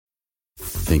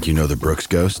Think you know the Brooks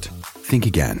Ghost? Think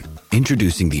again.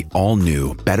 Introducing the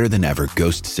all-new, better-than-ever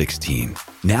Ghost 16.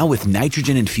 Now with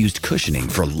nitrogen-infused cushioning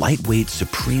for lightweight,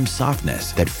 supreme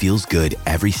softness that feels good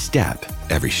every step,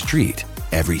 every street,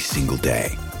 every single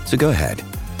day. So go ahead,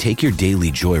 take your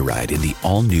daily joyride in the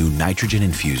all-new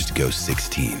nitrogen-infused Ghost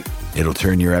 16. It'll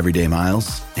turn your everyday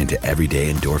miles into everyday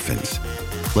endorphins.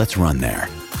 Let's run there.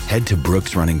 Head to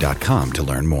brooksrunning.com to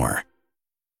learn more.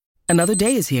 Another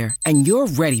day is here, and you're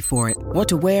ready for it. What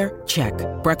to wear? Check.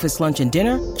 Breakfast, lunch, and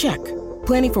dinner? Check.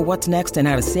 Planning for what's next and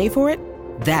how to save for it?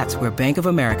 That's where Bank of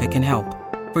America can help.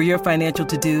 For your financial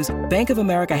to-dos, Bank of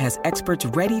America has experts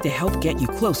ready to help get you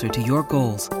closer to your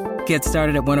goals. Get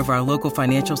started at one of our local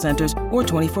financial centers or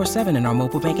 24/7 in our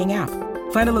mobile banking app.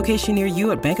 Find a location near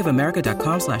you at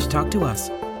bankofamerica.com/talktous.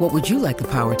 What would you like the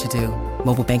power to do?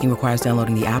 Mobile banking requires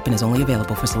downloading the app and is only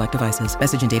available for select devices.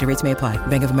 Message and data rates may apply.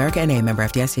 Bank of America N.A., member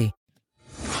FDIC.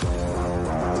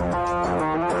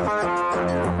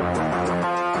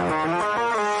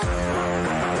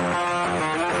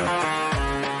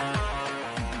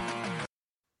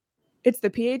 It's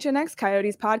the PHNX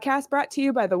Coyotes podcast brought to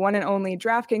you by the one and only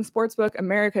DraftKings Sportsbook,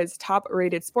 America's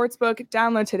top-rated sportsbook.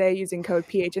 Download today using code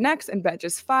PHNX and bet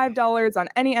just $5 on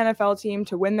any NFL team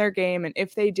to win their game. And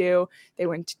if they do,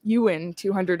 you win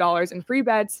 $200 in free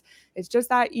bets. It's just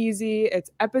that easy.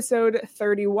 It's episode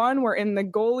 31. We're in the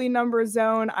goalie number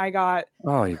zone. I got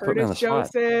Curtis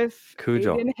Joseph,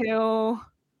 Cujo, Aiden Hill.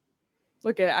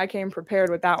 Look at it. I came prepared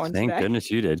with that one Thank today.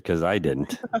 goodness you did, because I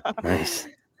didn't. Nice.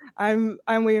 I'm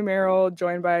Leah Merrill,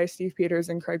 joined by Steve Peters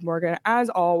and Craig Morgan. As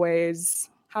always,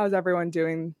 how's everyone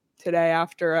doing today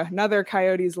after another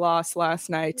Coyotes loss last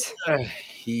night? Tired.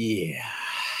 Yeah.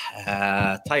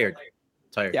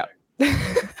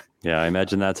 Yeah, I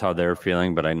imagine that's how they're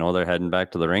feeling, but I know they're heading back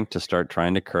to the rink to start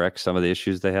trying to correct some of the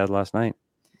issues they had last night.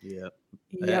 Yep.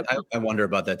 I wonder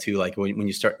about that too. Like when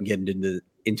you start getting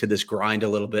into this grind a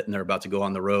little bit and they're about to go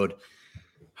on the road,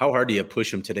 how hard do you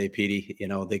push them today, Petey? You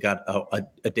know, they got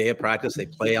a day of practice. They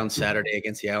play on Saturday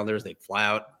against the Islanders. They fly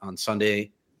out on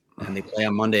Sunday, and they play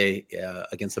on Monday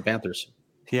against the Panthers.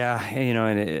 Yeah,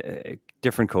 and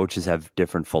different coaches have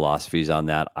different philosophies on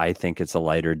that. I think it's a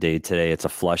lighter day today. It's a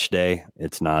flush day.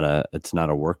 It's not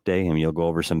a work day. I mean, you'll go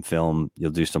over some film.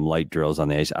 You'll do some light drills on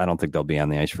the ice. I don't think they'll be on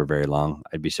the ice for very long.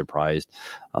 I'd be surprised.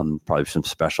 Probably some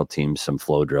special teams, some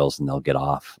flow drills, and they'll get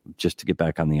off just to get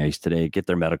back on the ice today, get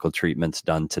their medical treatments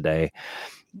done today,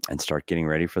 and start getting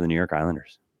ready for the New York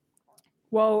Islanders.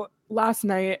 Well, last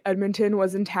night, Edmonton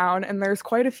was in town, and there's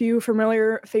quite a few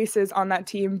familiar faces on that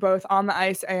team, both on the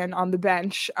ice and on the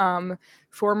bench,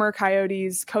 former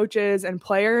Coyotes coaches and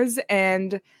players,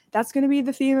 and that's going to be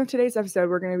the theme of today's episode.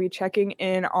 We're going to be checking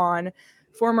in on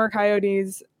former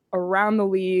Coyotes around the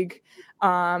league,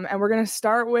 and we're going to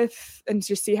start with, and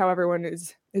just see how everyone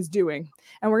is doing.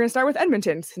 And we're going to start with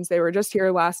Edmonton, since they were just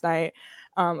here last night.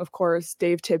 Of course,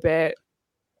 Dave Tippett,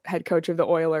 head coach of the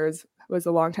Oilers, was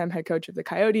a longtime head coach of the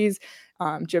Coyotes,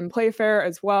 Jim Playfair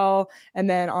as well. And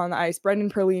then on the ice, Brendan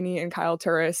Perlini and Kyle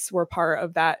Turris were part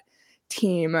of that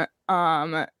team.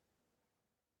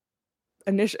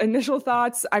 Initial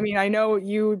thoughts. I mean, I know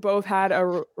you both had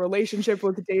a relationship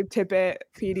with Dave Tippett,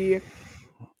 PD.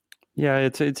 Yeah,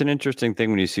 it's an interesting thing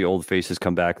when you see old faces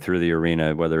come back through the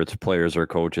arena, whether it's players or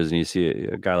coaches, and you see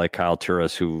a guy like Kyle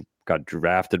Turris who got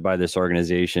drafted by this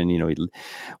organization. You know, he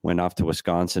went off to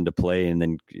Wisconsin to play and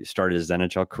then started his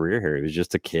NHL career here. He was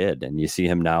just a kid. And you see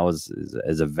him now as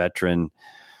a veteran,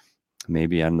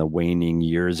 maybe on the waning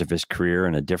years of his career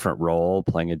in a different role,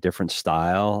 playing a different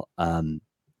style.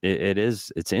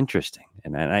 It's interesting.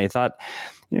 And I thought,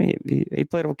 he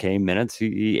played okay minutes.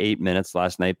 He 8 minutes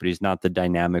last night, but he's not the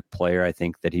dynamic player I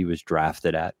think that he was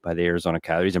drafted at by the Arizona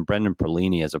Coyotes. And Brendan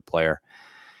Perlini as a player,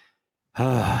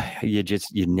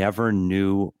 you never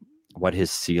knew what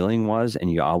his ceiling was, and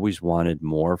you always wanted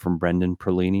more from Brendan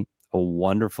Perlini. A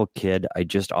wonderful kid. I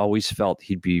just always felt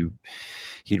he'd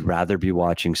rather be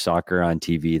watching soccer on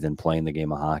TV than playing the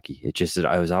game of hockey.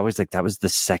 I was always like, that was the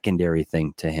secondary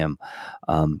thing to him.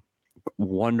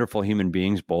 Wonderful human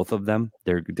beings, both of them.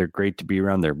 They're great to be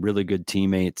around. They're really good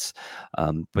teammates.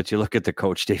 But you look at the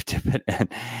coach, Dave Tippett, and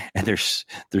there's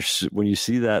when you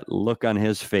see that look on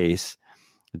his face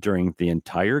during the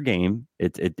entire game,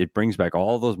 it brings back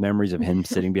all those memories of him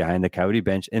sitting behind the Coyote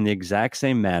bench in the exact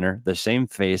same manner, the same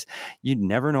face. You'd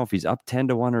never know if he's up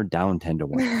 10-1 or down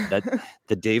 10-1. That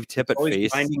the Dave Tippett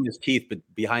face, finding his teeth, but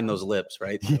behind those lips,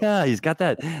 right? So. Yeah, he's got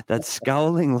that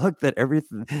scowling look that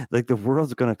everything, like the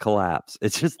world's going to collapse.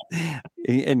 It's just,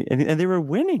 and they were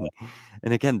winning.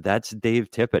 And again, that's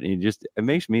Dave Tippett, and it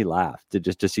makes me laugh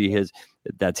to see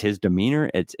that's his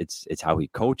demeanor. It's how he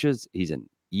coaches. He's an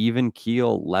even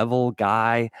keel, level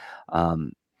guy.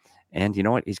 And you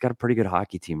know what? He's got a pretty good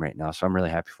hockey team right now, so I'm really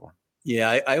happy for him.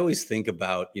 Yeah, I always think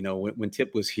about, when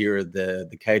Tip was here, the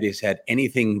Coyotes had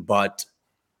anything but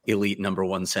elite number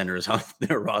one centers on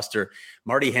their roster.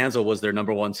 Marty Hansel was their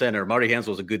number one center. Marty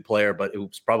Hansel was a good player, but it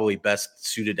was probably best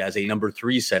suited as a number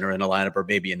three center in a lineup, or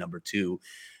maybe a number two.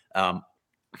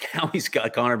 Now he's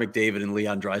got Connor McDavid and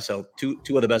Leon Draisaitl,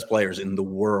 two of the best players in the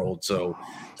world. So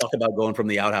talk about going from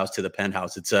the outhouse to the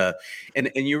penthouse. It's and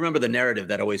you remember the narrative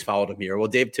that always followed him here. Well,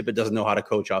 Dave Tippett doesn't know how to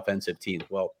coach offensive teams.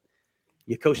 Well,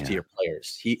 you coach to your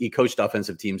players. He coached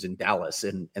offensive teams in Dallas,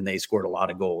 and they scored a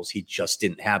lot of goals. He just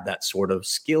didn't have that sort of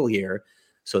skill here,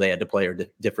 so they had to play a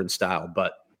different style.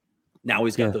 But now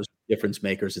he's got those difference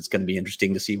makers. It's going to be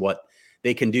interesting to see what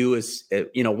they can do is,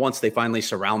 once they finally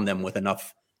surround them with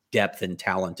enough depth and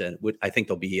talent. And I think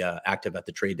they'll be active at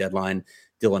the trade deadline.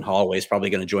 Dylan Holloway is probably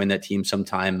going to join that team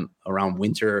sometime around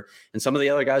winter. And some of the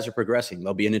other guys are progressing.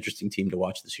 They'll be an interesting team to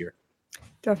watch this year.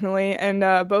 Definitely. And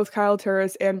both Kyle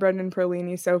Turris and Brendan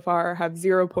Perlini so far have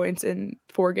 0 points in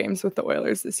 4 games with the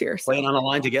Oilers this year. So. Playing on a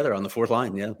line together on the fourth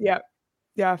line. Yeah.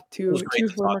 Yeah. Two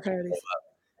former Coyotes.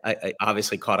 I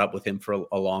obviously caught up with him for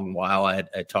a long while. I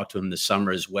talked to him this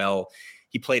summer as well.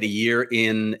 He played a year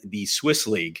in the Swiss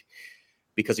League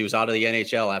because he was out of the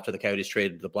NHL after the Coyotes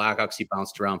traded the Blackhawks. He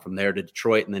bounced around from there to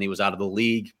Detroit, and then he was out of the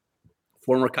league.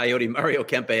 Former Coyote Mario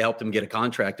Kempe helped him get a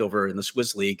contract over in the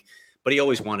Swiss League, but he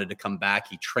always wanted to come back.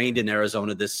 He trained in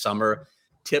Arizona this summer.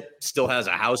 Tip still has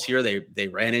a house here. They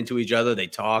ran into each other. They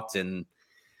talked, and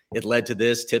it led to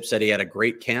this. Tip said he had a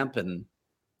great camp, and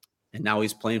now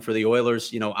he's playing for the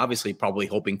Oilers. Obviously probably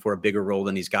hoping for a bigger role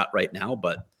than he's got right now,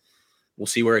 but we'll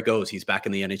see where it goes. He's back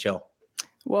in the NHL.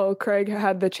 Well, Craig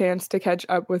had the chance to catch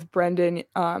up with Brendan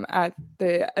at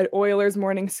Oilers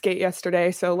morning skate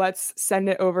yesterday. So let's send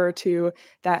it over to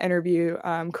that interview,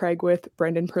 Craig, with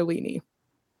Brendan Perlini.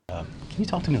 Can you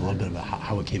talk to me a little bit about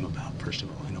how it came about, first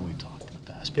of all? I know we've talked in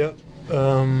the past. Yep.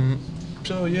 In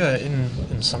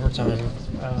summertime,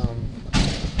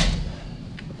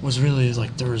 was really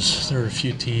like there were a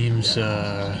few teams,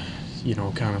 kind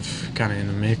of in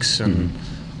the mix, and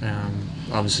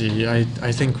obviously I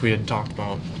think we had talked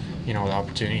about, the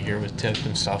opportunity here with Tip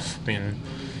and stuff, being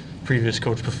previous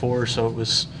coach before, so it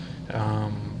was, I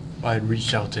had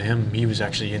reached out to him. He was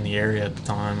actually in the area at the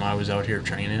time. I was out here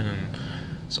training, and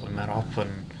so we met up,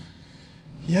 and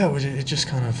it just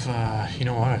kind of,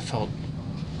 I felt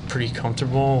pretty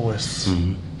comfortable with,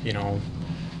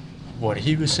 what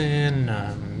he was saying,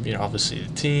 obviously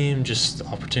the team, just the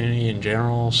opportunity in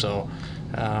general, so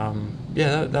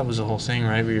that was the whole thing,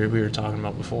 right? We were talking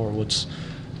about before, what's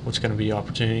going to be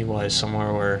opportunity-wise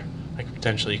somewhere where I could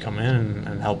potentially come in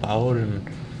and help out, and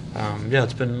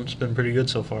it's been pretty good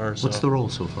so far. What's the role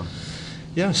so far?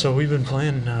 Yeah, so we've been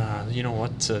playing,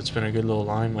 it's been a good little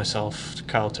line, myself,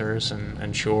 Kyle Turris,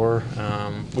 and Shore.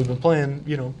 We've been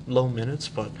playing, low minutes,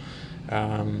 but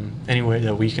any way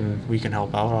that we can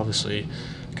help out, obviously.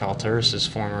 Kyle Turris is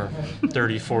former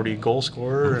 30-40 goal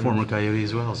scorer. And former Coyote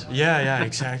as well. So. Yeah,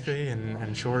 exactly.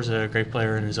 And Shore's a great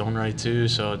player in his own right too.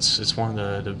 So it's one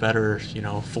of the better,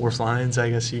 fourth lines,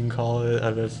 I guess you can call it,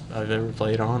 I've ever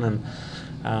played on. And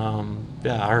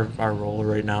our role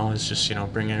right now is just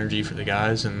bring energy for the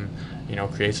guys and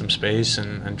create some space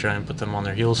and try and put them on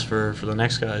their heels for the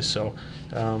next guys. So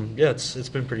it's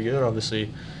been pretty good. Obviously,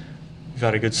 we've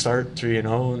had a good start,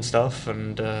 3-0 and stuff,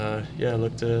 and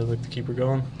look to keep her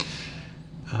going.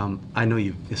 I know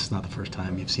this is not the first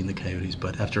time you've seen the Coyotes,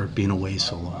 but after being away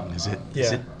so long, is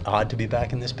it odd to be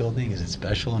back in this building? Is it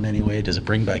special in any way? Does it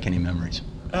bring back any memories?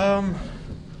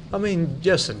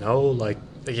 Yes and no. Like,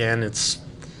 again, it's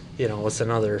it's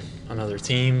another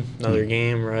team, another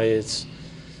game, right?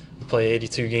 We play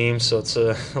 82 games, so it's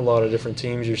a lot of different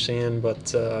teams you're seeing,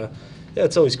 but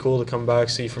it's always cool to come back,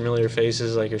 see familiar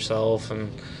faces like yourself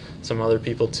and some other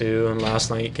people too. And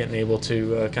last night, getting able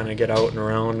to kind of get out and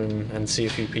around and see a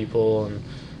few people, and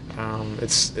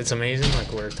it's amazing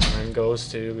like where time goes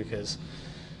too, because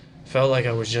I felt like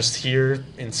I was just here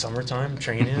in summertime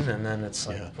training, and then it's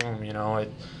like boom,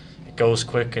 it goes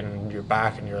quick, and you're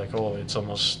back, and you're like, oh, it's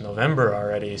almost November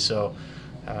already. So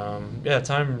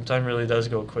time really does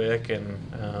go quick,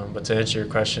 and but to answer your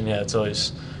question, it's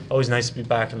always nice to be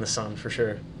back in the sun for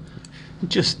sure.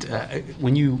 Just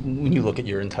when you look at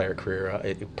your entire career,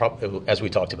 it probably, as we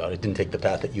talked about, it didn't take the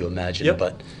path that you imagined. Yep.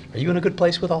 But are you in a good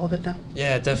place with all of it now?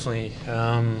 Yeah, definitely.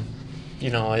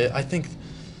 I think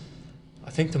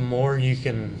the more you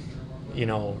can,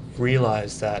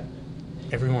 realize that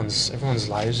everyone's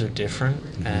lives are different,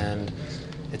 and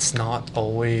it's not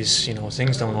always,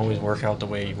 things don't always work out the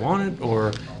way you want it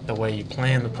or the way you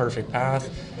plan the perfect path.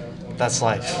 that's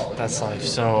life. That's life.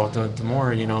 So the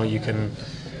more, you can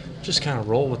just kind of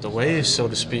roll with the waves, so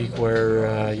to speak,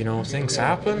 where, things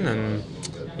happen and,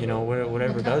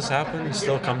 whatever does happen, you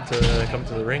still come to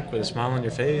the rink with a smile on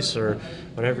your face, or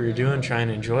whatever you're doing, try and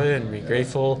enjoy it and be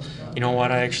grateful. You know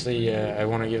what? I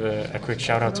want to give a quick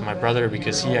shout out to my brother,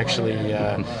 because he actually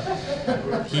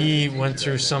he went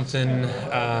through something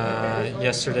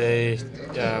yesterday.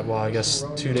 I guess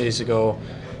 2 days ago.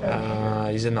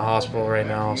 He's in the hospital right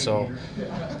now, so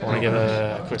I want to give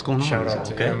a quick shout out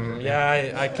to him.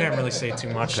 Yeah, I can't really say too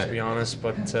much, to be honest,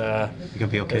 but you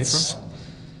gonna be okay?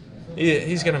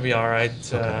 He's gonna be all right.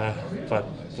 But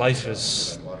life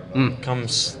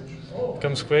comes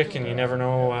quick, and you never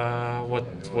know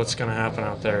what's gonna happen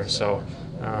out there. So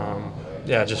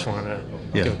I just wanted to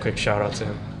give a quick shout out to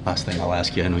him. Last thing I'll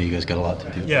ask you, I know you guys got a lot to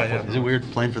do. Yeah. Is it weird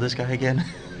playing for this guy again?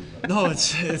 No,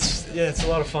 it's a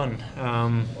lot of fun.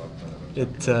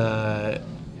 It's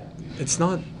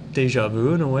not deja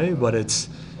vu in a way, but it's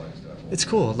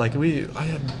cool. Like I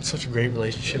had such a great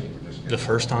relationship the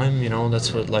first time.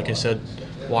 That's what, like I said,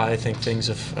 why I think things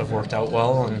have worked out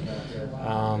well, and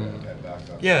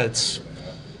it's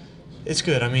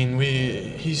good. I mean,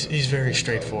 he's very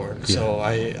straightforward, so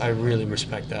I really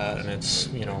respect that, and it's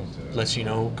lets you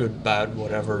know, good, bad,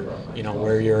 whatever,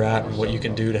 where you're at and what you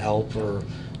can do to help or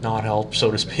not help,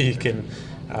 so to speak. And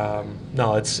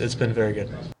it's been very good.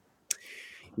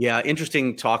 Yeah,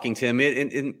 interesting talking to him.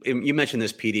 And you mentioned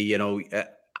this, Petey.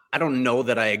 I don't know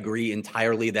that I agree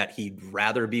entirely that he'd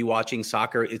rather be watching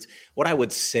soccer. It's what I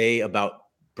would say about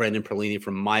Brendan Perlini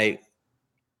from my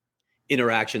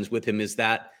interactions with him is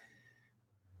that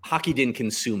hockey didn't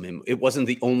consume him. It wasn't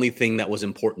the only thing that was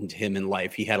important to him in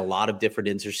life. He had a lot of different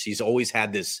interests. He's always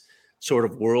had this sort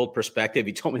of world perspective.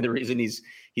 He told me the reason he's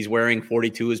wearing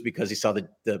 42 is because he saw the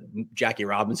Jackie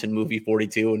Robinson movie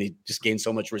 42, and he just gained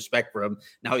so much respect for him.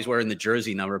 Now he's wearing the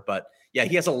jersey number. But yeah,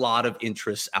 he has a lot of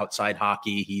interests outside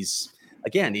hockey. He's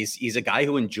a guy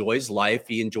who enjoys life.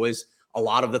 He enjoys a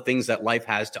lot of the things that life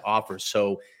has to offer.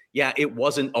 So yeah, it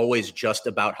wasn't always just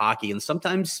about hockey. And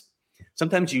sometimes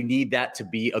you need that to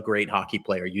be a great hockey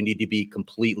player. You need to be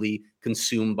completely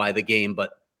consumed by the game.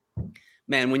 But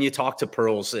man, when you talk to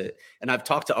Pearls, and I've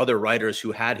talked to other writers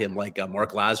who had him, like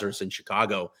Mark Lazarus in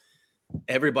Chicago,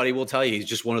 everybody will tell you he's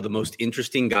just one of the most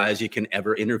interesting guys you can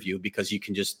ever interview, because you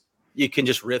can just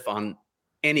riff on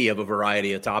any of a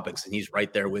variety of topics, and he's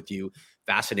right there with you,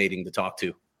 fascinating to talk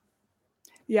to.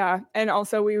 Yeah, and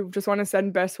also we just want to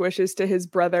send best wishes to his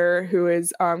brother, who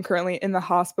is currently in the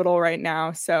hospital right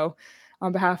now. So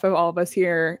on behalf of all of us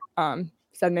here,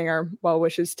 sending our well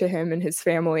wishes to him and his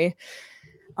family.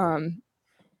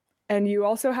 And you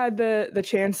also had the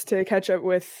chance to catch up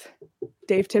with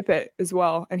Dave Tippett as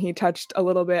well, and he touched a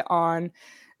little bit on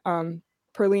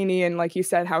Perlini, and like you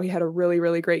said, how he had a really,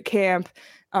 really great camp.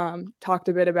 Talked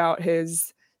a bit about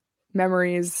his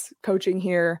memories coaching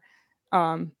here.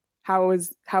 How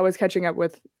was catching up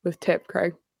with Tip,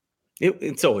 Craig?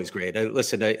 It's always great.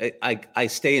 Listen, I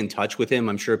stay in touch with him.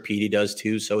 I'm sure Petey does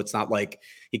too. So it's not like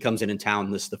he comes in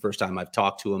town. This is the first time I've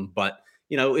talked to him, but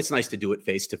it's nice to do it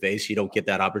face to face. You don't get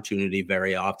that opportunity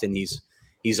very often. He's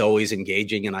always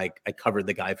engaging, and I covered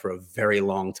the guy for a very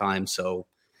long time. So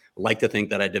I like to think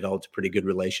that I developed a pretty good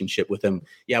relationship with him.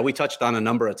 Yeah, we touched on a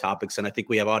number of topics, and I think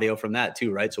we have audio from that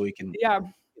too, right? So we can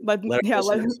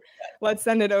let's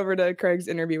send it over to Craig's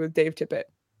interview with Dave Tippett.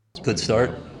 Good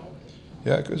start.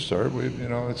 Yeah, good start.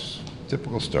 It's a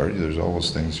typical start. There's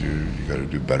always things you got to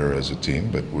do better as a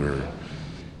team, but we're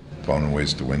finding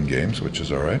ways to win games, which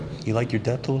is all right. You like your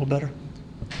depth a little better?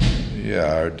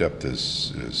 Yeah, our depth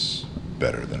is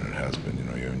better than it has been.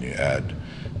 When you add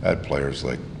players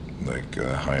like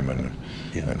Hyman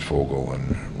and Fogel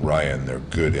and Ryan, they're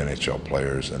good NHL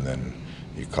players, and then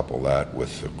you couple that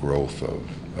with the growth of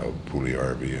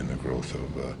Puljujärvi and the growth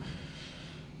of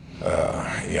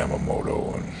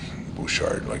Yamamoto and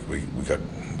Bouchard. Like we got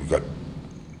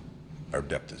our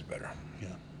depth is better. Yeah.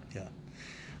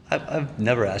 I've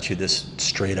never asked you this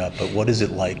straight up, but what is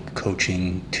it like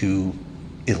coaching two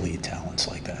elite talents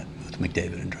like that with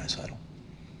McDavid and Draisaitl?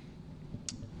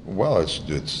 Well,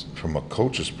 it's from a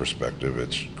coach's perspective,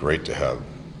 it's great to have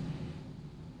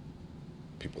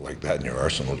people like that in your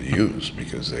arsenal to use,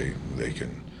 because they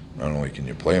can, not only can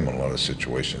you play them in a lot of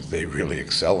situations, they really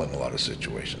excel in a lot of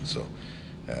situations. So,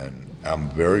 and I'm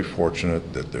very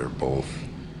fortunate that they're both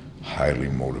highly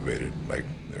motivated. Like,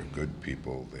 they're good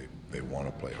people. They want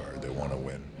to play hard. They want to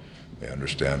win. They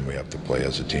understand we have to play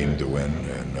as a team to win,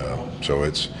 and so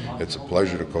it's a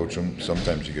pleasure to coach them.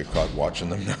 Sometimes you get caught watching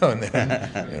them now and then,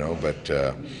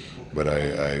 but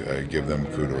I give them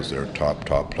kudos. They're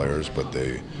top players, but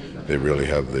they they really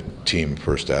have the team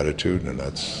first attitude, and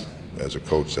that's, as a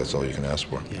coach, that's all you can ask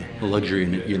for. Yeah, a luxury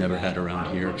you never had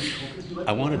around here.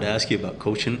 I wanted to ask you about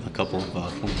coaching a couple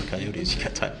of former Coyotes. You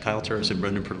got Kyle Turris and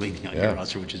Brendan Perlini on your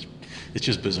roster, which is, it's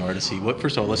just bizarre to see.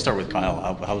 First of all, let's start with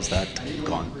Kyle. How's that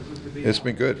gone? It's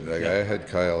been good. I had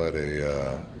Kyle at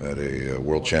a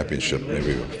World Championship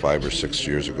maybe 5 or 6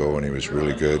 years ago, and he was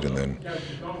really good. And then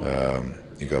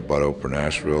he got bought out for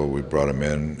Nashville. We brought him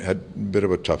in. Had a bit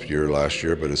of a tough year last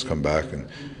year, but has come back and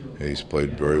he's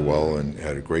played very well and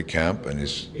had a great camp. And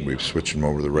we've switched him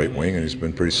over to the right wing, and he's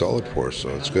been pretty solid for us. So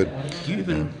it's good. Do you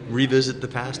even revisit the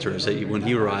past, or is it when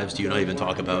he arrives, do you not even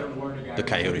talk about the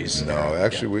Coyotes? No,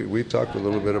 actually, we talked a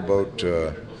little bit about.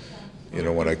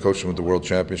 When I coached him at the World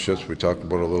Championships, we talked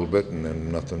about it a little bit, and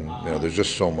then nothing. There's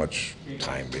just so much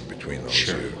time in between those.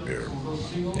 Sure.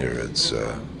 Here,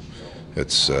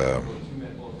 it's a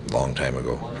long time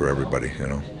ago for everybody.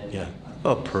 Yeah.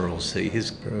 Oh, Pearls.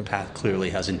 His path clearly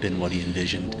hasn't been what he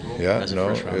envisioned. Yeah, as a no,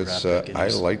 first-round it's. draft pick. I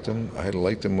liked him. I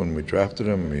liked him when we drafted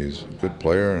him. He's a good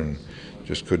player and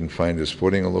just couldn't find his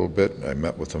footing a little bit. I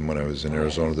met with him when I was in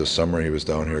Arizona this summer. He was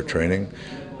down here training.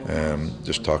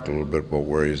 Just talked a little bit about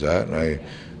where he's at, and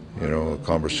a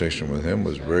conversation with him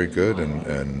was very good,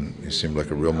 and he seemed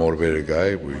like a real motivated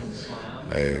guy.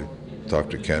 I talked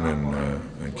to Ken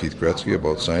and Keith Gretzky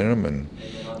about signing him, and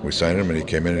we signed him, and he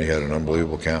came in and he had an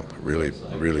unbelievable camp, really,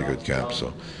 really good camp.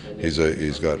 So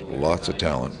he's got lots of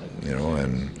talent,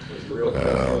 and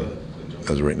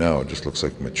as of right now, it just looks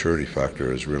like the maturity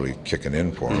factor is really kicking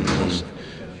in for him.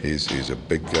 He's a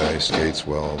big guy, skates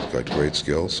well, got great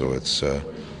skills, so it's.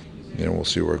 We'll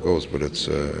see where it goes, but it's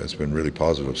been really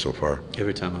positive so far.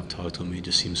 Every time I've talked to him, he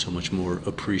just seems so much more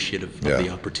appreciative of the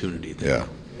opportunity. Yeah,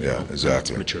 exactly.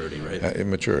 That's maturity, right?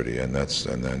 Maturity, and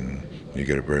then you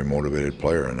get a very motivated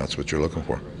player, and that's what you're looking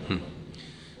for.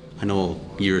 I know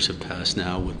years have passed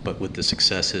now, but with the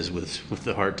successes, with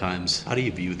the hard times, how do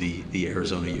you view the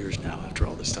Arizona years now after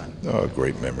all this time? Oh,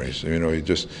 great memories.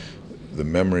 The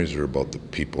memories are about the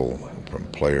people, from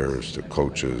players to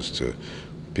coaches to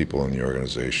people in the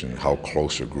organization, how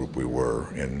close a group we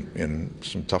were in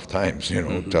some tough times,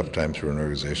 tough times for an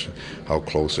organization, how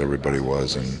close everybody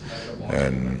was,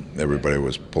 and everybody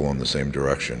was pulling the same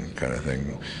direction kind of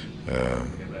thing,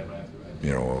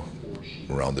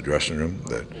 around the dressing room.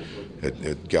 That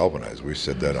it galvanized. We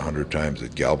said that 100 times.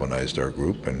 It galvanized our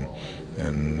group, and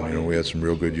we had some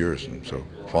real good years, and so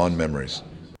fond memories.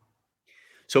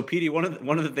 So, Petey, one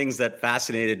of the things that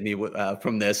fascinated me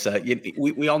from this,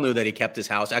 we all knew that he kept his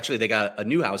house. Actually, they got a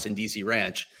new house in DC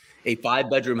Ranch, a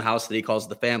 5-bedroom house that he calls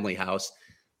the family house.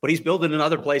 But he's building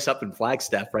another place up in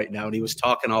Flagstaff right now, and he was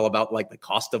talking all about like the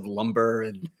cost of lumber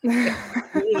and.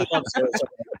 Really loves Arizona.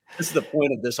 This is the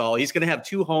point of this all. He's going to have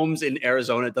 2 homes in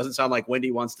Arizona. It doesn't sound like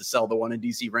Wendy wants to sell the one in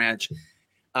DC Ranch.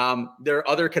 There are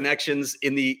other connections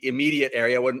in the immediate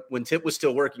area. When Tip was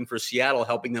still working for Seattle,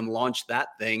 helping them launch that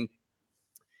thing.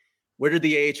 Where did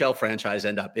the AHL franchise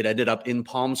end up? It ended up in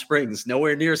Palm Springs,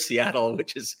 nowhere near Seattle,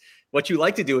 which is what you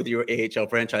like to do with your AHL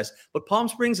franchise. But Palm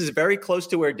Springs is very close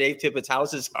to where Dave Tippett's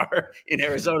houses are in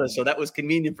Arizona, so that was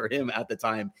convenient for him at the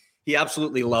time. He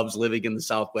absolutely loves living in the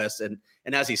Southwest, and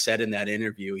as he said in that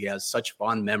interview, he has such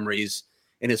fond memories,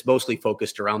 and it's mostly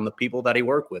focused around the people that he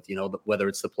worked with, whether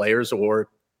it's the players or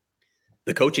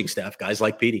the coaching staff, guys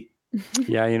like Petey.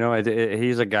 Yeah,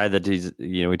 he's a guy that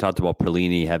we talked about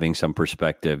Perlini having some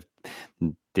perspective.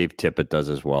 Dave Tippett does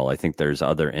as well. I think there's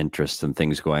other interests and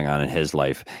things going on in his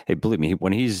life. Hey, believe me,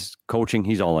 when he's coaching,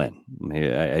 he's all in.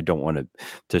 I don't want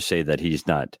to say that he's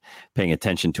not paying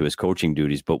attention to his coaching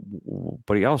duties, but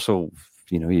he also,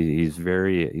 he's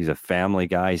a family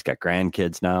guy. He's got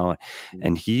grandkids now,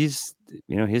 and his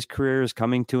career is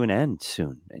coming to an end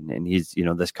soon. And he's,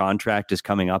 this contract is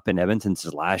coming up in Edmonton. It's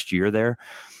his last year there.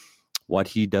 What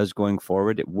he does going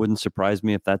forward, it wouldn't surprise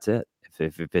me if that's it.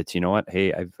 If it's,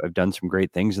 hey, I've done some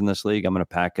great things in this league. I'm going to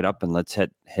pack it up and let's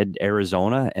head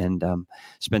Arizona and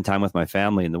spend time with my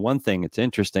family. And the one thing, it's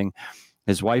interesting,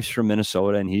 his wife's from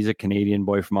Minnesota and he's a Canadian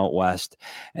boy from out west.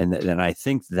 And I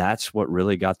think that's what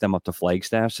really got them up to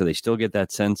Flagstaff. So they still get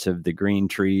that sense of the green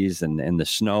trees and the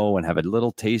snow and have a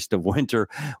little taste of winter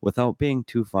without being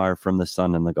too far from the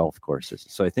sun and the golf courses.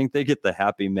 So I think they get the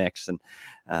happy mix, and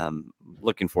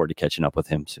looking forward to catching up with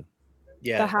him soon.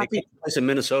 Yeah, they got a place in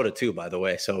Minnesota too, by the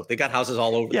way. So they got houses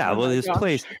all over. Yeah, well,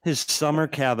 his summer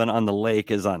cabin on the lake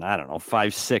is on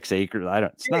 5-6 acres.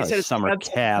 It's not a summer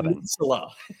cabin.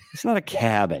 It's not a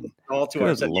cabin. All to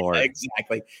Good Lord.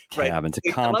 Exactly. Cabin. It's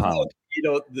a compound.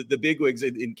 The bigwigs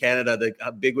in Canada,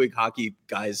 the bigwig hockey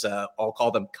guys, all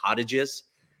call them cottages.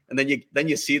 And then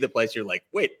you see the place, you're like,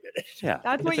 wait a minute. Yeah,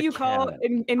 That's what you call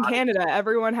in Canada.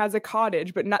 Everyone has a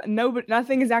cottage, but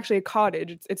nothing is actually a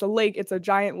cottage. It's a lake. It's a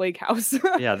giant lake house.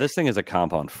 Yeah, this thing is a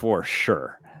compound for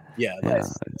sure. Yeah,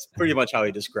 that's pretty much how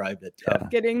he described it.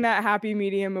 Getting that happy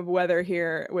medium of weather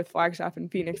here with Flagstaff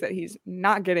and Phoenix that he's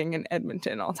not getting in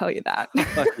Edmonton. I'll tell you that.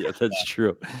 Yeah, that's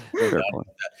true.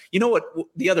 You know what?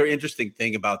 The other interesting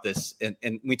thing about this,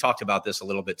 and we talked about this a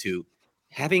little bit too,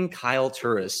 having Kyle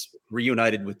Turris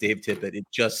reunited with Dave Tippett, it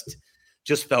just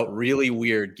felt really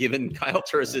weird given Kyle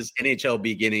Turris's NHL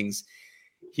beginnings.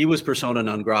 He was persona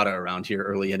non grata around here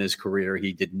early in his career.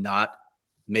 He did not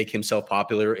make himself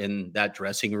popular in that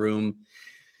dressing room,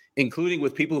 including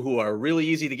with people who are really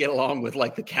easy to get along with,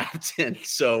 like the captain.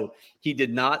 So he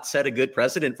did not set a good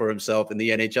precedent for himself in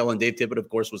the NHL. And Dave Tippett, of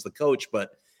course, was the coach.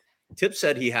 But Tip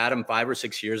said he had him 5 or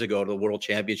 6 years ago to the World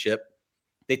Championship.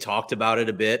 They talked about it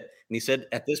a bit. And he said,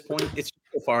 at this point, it's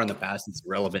so far in the past, it's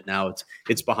irrelevant now.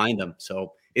 It's behind them.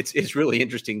 So it's really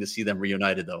interesting to see them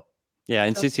reunited, though. Yeah,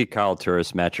 and to see Kyle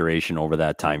Turris maturation over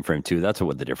that time frame too. That's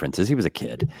what the difference is. He was a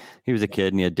kid.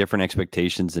 And he had different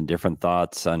expectations and different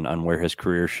thoughts on where his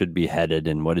career should be headed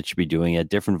and what it should be doing. He had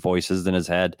different voices in his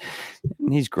head.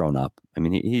 And he's grown up. I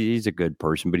mean, he's a good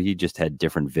person, but he just had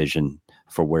different vision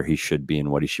for where he should be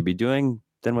and what he should be doing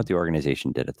than what the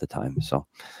organization did at the time. So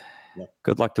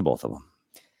good luck to both of them.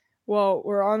 Well,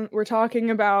 we're talking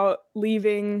about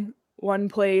leaving one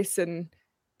place and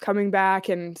coming back.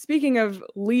 And speaking of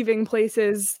leaving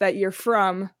places that you're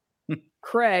from,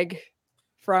 Craig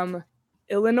from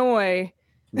Illinois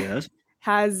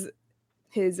has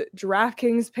his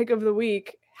DraftKings pick of the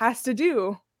week has to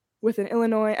do with an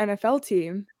Illinois NFL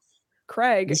team.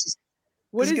 Craig, it's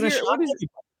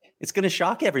going to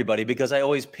shock everybody because I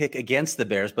always pick against the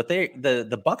Bears, but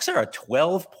the Bucks are a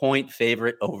 12-point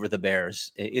favorite over the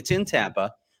Bears. It's in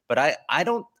Tampa. But I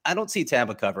don't see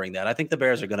Tampa covering that. I think the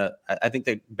Bears are gonna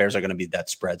be that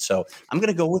spread. So I'm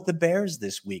gonna go with the Bears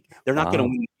this week. They're not gonna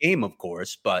win the game, of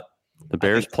course, but the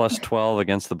Bears plus 12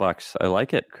 against the Bucks. I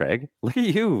like it, Craig. Look at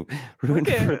you.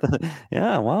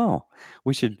 Yeah, wow.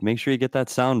 We should make sure you get that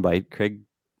sound bite, Craig.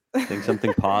 Think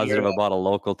something positive about a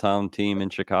local town team in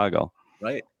Chicago.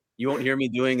 Right. You won't hear me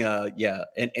doing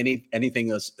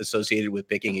anything associated with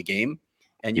picking a game.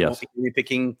 And you won't be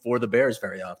picking for the Bears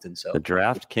very often. So the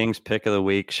DraftKings pick of the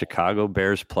week, Chicago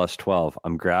Bears plus 12.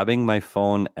 I'm grabbing my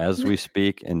phone as we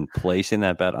speak and placing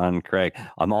that bet on Craig.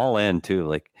 I'm all in too.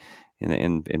 Like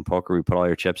in poker, we put all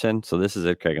your chips in. So this is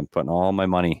it, Craig. I'm putting all my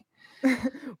money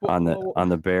on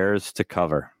the Bears to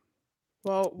cover.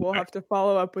 Well, we'll have to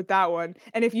follow up with that one.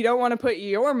 And if you don't want to put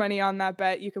your money on that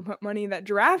bet, you can put money that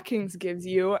DraftKings gives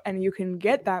you, and you can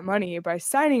get that money by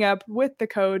signing up with the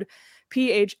code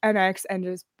PHNX and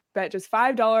just bet just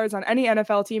 $5 on any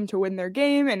NFL team to win their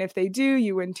game. And if they do,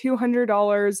 you win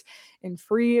 $200 in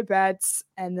free bets.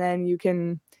 And then you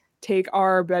can take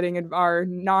our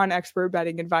non-expert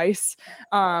betting advice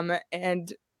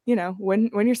and,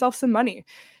 win yourself some money.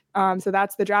 So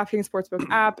that's the DraftKings Sportsbook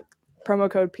app.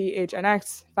 Promo code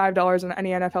PHNX, $5 on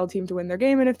any NFL team to win their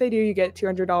game. And if they do, you get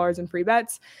 $200 in free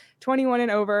bets. 21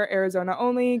 and over, Arizona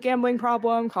only. Gambling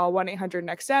problem, call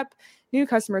 1-800-NEXT-STEP. New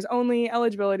customers only.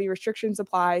 Eligibility restrictions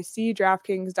apply. See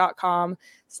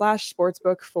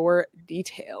DraftKings.com/sportsbook for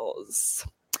details.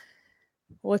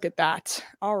 Look at that.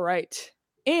 All right.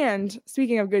 And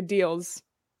speaking of good deals,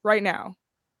 right now,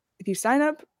 if you sign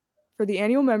up for the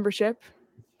annual membership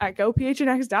at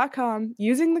gophnx.com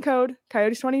using the code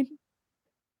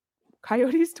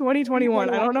Coyotes 2021.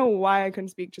 I don't know why I couldn't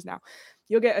speak just now.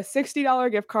 You'll get a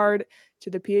 $60 gift card to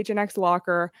the PHNX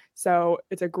locker. So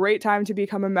it's a great time to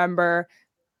become a member.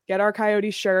 Get our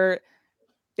Coyotes shirt.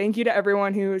 Thank you to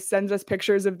everyone who sends us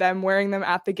pictures of them wearing them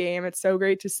at the game. It's so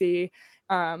great to see.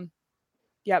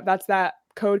 That's that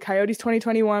code Coyotes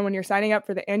 2021 when you're signing up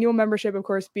for the annual membership. Of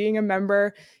course, being a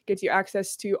member gets you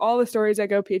access to all the stories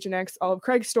at GoPHNX, all of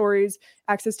Craig's stories,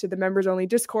 access to the members only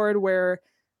Discord where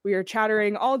we are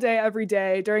chattering all day, every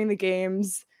day during the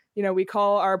games. We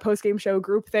call our post-game show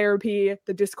group therapy.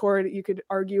 The Discord, you could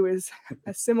argue, is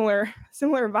a similar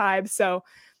vibe. So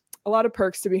a lot of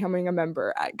perks to becoming a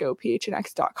member at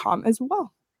gophnx.com as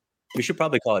well. We should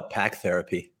probably call it pack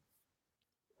therapy.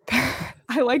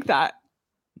 I like that.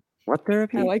 What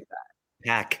therapy? I like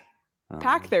that.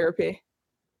 Pack therapy.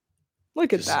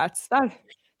 Look at that.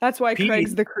 That's why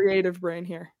Craig's the creative brain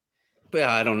here.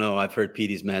 Yeah, I don't know. I've heard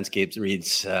Petey's Manscaped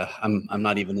reads. I'm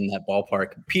not even in that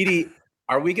ballpark. Petey,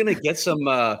 are we going to get some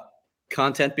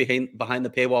content behind the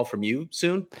paywall from you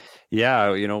soon?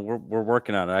 Yeah, we're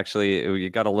working on it. Actually, you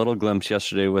got a little glimpse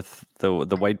yesterday with the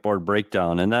whiteboard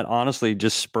breakdown, and that honestly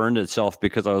just spurned itself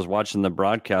because I was watching the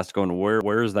broadcast, going,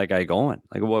 where is that guy going?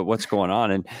 Like, what's going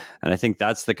on? And I think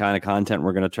that's the kind of content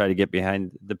we're going to try to get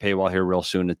behind the paywall here real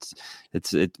soon.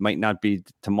 It might not be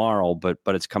tomorrow, but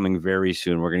it's coming very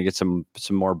soon. We're going to get some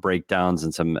more breakdowns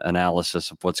and some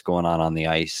analysis of what's going on the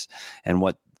ice and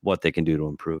what they can do to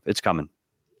improve. It's coming.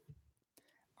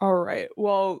 All right.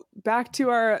 Well, back to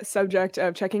our subject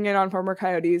of checking in on former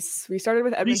Coyotes. We started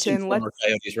with Edmonton. Recent former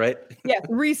Coyotes, right? Yeah,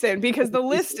 recent, because the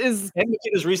list is...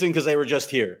 Edmonton is recent because they were just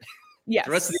here. Yes.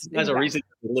 The rest of these guys are recent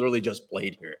because they literally just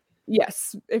played here.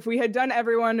 Yes. If we had done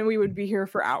everyone, we would be here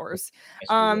for hours.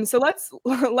 So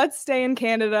let's stay in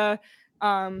Canada,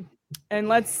 and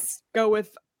let's go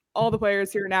with all the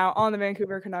players here now on the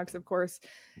Vancouver Canucks, of course.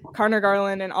 Connor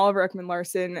Garland and Oliver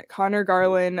Ekman-Larsson. Connor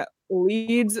Garland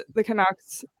leads the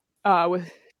Canucks with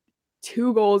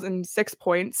 2 goals and 6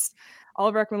 points.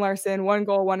 Oliver Ekman-Larsson, 1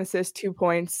 goal, 1 assist, 2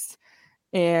 points,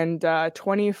 and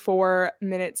 24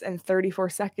 minutes and 34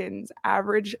 seconds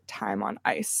average time on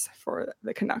ice for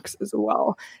the Canucks as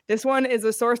well. This one is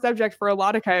a sore subject for a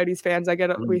lot of Coyotes fans.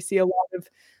 We see a lot of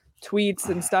tweets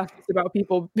and stuff about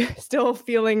people still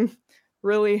feeling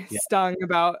really stung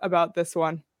about this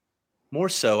one. More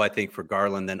so, I think, for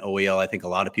Garland than OEL. I think a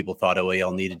lot of people thought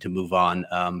OEL needed to move on.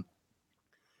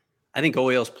 I think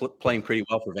OEL's playing pretty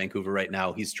well for Vancouver right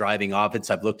now. He's driving offense.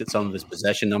 I've looked at some of his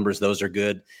possession numbers. Those are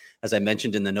good. As I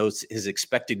mentioned in the notes, his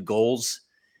expected goals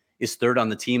is 3rd on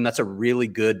the team. That's a really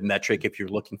good metric if you're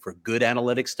looking for good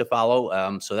analytics to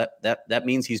follow. So that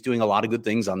means he's doing a lot of good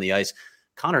things on the ice.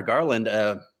 Connor Garland,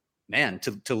 man,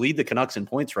 to lead the Canucks in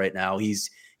points right now, he's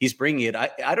bringing it.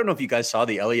 I don't know if you guys saw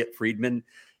the Elliot Friedman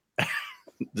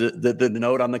the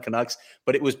note on the Canucks,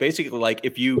 but it was basically like,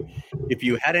 if you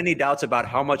had any doubts about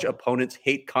how much opponents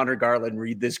hate Connor Garland,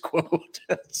 read this quote.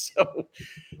 So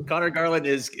Connor Garland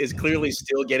is clearly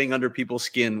still getting under people's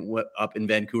skin up in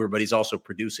Vancouver, but he's also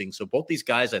producing. So both these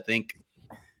guys, I think,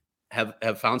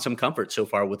 have found some comfort so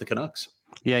far with the Canucks.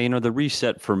 Yeah, the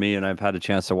reset for me, and I've had a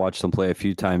chance to watch them play a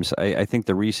few times, I think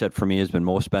the reset for me has been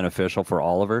most beneficial for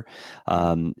Oliver.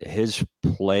 His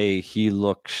play, he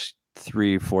looks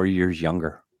 3-4 years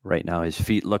younger right now. His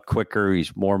feet look quicker.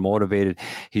 He's more motivated.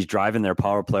 He's driving their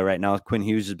power play right now. Quinn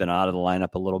Hughes has been out of the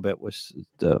lineup a little bit with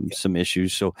some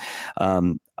issues. So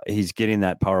he's getting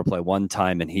that power play one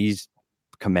time, and he's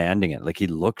commanding it. Like, he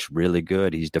looks really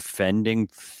good. He's defending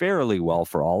fairly well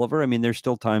for Oliver. I mean, there's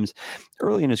still times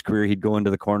early in his career he'd go into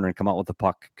the corner and come out with the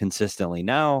puck consistently.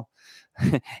 Now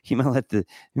he might let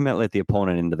the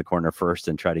opponent into the corner first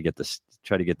and try to get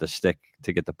the stick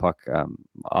to get the puck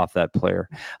off that player.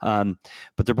 But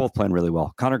they're both playing really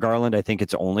well. Connor Garland, I think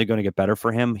it's only going to get better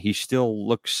for him. He still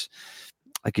looks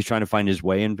like he's trying to find his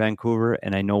way in Vancouver,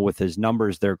 and I know with his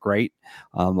numbers they're great,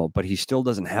 but he still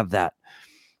doesn't have that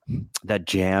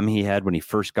jam he had when he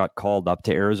first got called up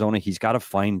to Arizona. He's got to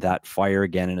find that fire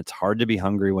again, and it's hard to be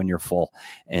hungry when you're full,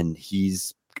 and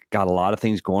he's got a lot of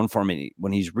things going for him.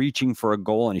 When he's reaching for a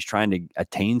goal and he's trying to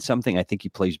attain something, I think he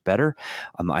plays better.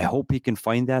 I hope he can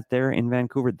find that there in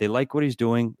Vancouver. They like what he's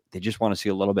doing. They just want to see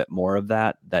a little bit more of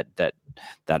that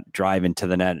drive into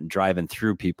the net and driving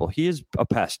through people. He is a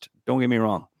pest. Don't get me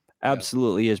wrong.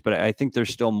 Absolutely is. But I think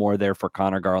there's still more there for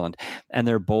Connor Garland, and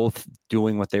they're both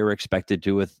doing what they were expected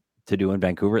to do in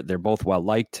Vancouver. They're both well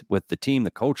liked with the team.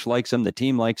 The coach likes them. The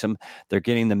team likes them. They're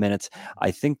getting the minutes.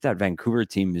 I think that Vancouver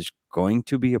team is going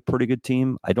to be a pretty good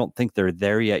team. I don't think they're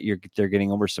there yet. They're getting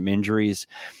over some injuries,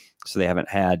 so they haven't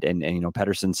had, and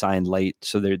Pettersson signed late,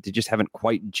 so they just haven't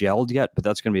quite gelled yet, but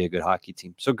that's going to be a good hockey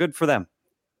team. So good for them.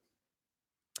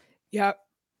 Yeah,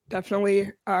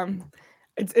 definitely.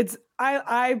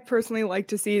 I personally like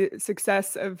to see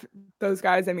success of those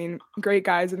guys. I mean, great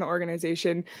guys in the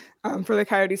organization for the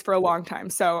Coyotes for a long time.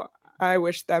 So I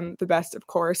wish them the best, of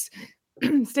course.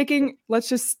 Let's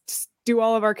just do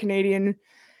all of our Canadian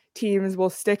teams. We'll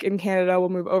stick in Canada. We'll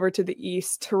move over to the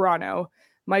East. Toronto,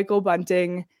 Michael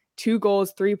Bunting, 2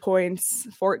 goals, 3 points,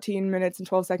 14 minutes and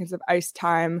 12 seconds of ice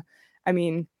time. I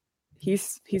mean,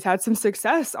 he's had some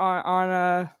success on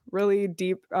a really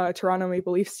deep Toronto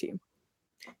Maple Leafs team.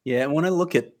 Yeah, and when I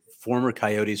look at former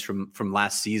Coyotes from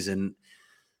last season,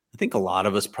 I think a lot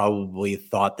of us probably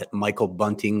thought that Michael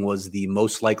Bunting was the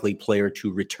most likely player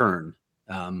to return.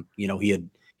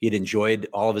 He had enjoyed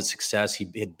all of his success. He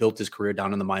had built his career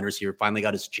down in the minors here, finally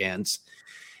got his chance,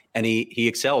 and he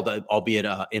excelled, albeit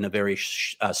in a very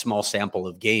small sample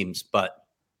of games. But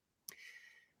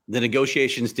the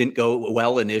negotiations didn't go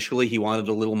well initially. He wanted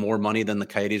a little more money than the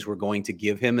Coyotes were going to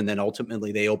give him, and then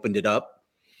ultimately they opened it up.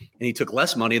 and he took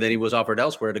less money than he was offered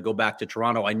elsewhere to go back to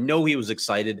Toronto. I know he was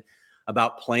excited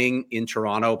about playing in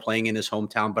Toronto, playing in his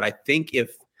hometown, but I think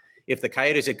if the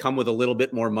Coyotes had come with a little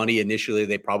bit more money initially,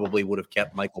 they probably would have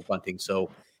kept Michael Bunting. So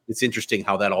it's interesting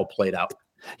how that all played out.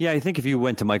 Yeah, I think if you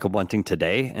went to Michael Bunting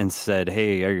today and said,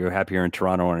 hey, are you happier in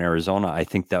Toronto or in Arizona? I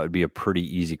think that would be a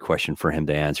pretty easy question for him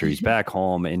to answer. He's back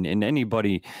home, and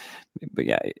anybody, but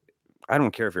yeah, I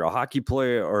don't care if you're a hockey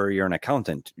player or you're an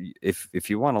accountant. If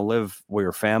you want to live where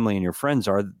your family and your friends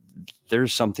are,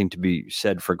 there's something to be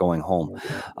said for going home.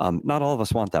 Not all of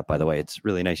us want that, by the way. It's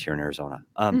really nice here in Arizona.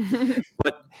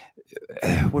 But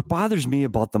what bothers me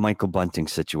about the Michael Bunting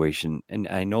situation, and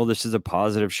I know this is a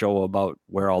positive show about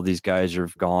where all these guys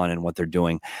have gone and what they're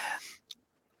doing,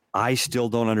 I still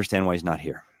don't understand why he's not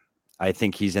here. I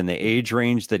think he's in the age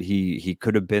range that he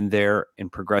could have been there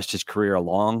and progressed his career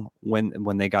along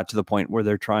when they got to the point where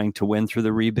they're trying to win through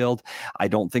the rebuild. I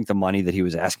don't think the money that he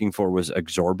was asking for was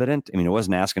exorbitant. I mean, it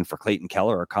wasn't asking for Clayton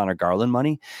Keller or Connor Garland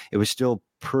money. It was still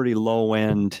pretty low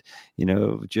end,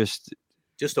 just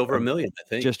over $1 million, I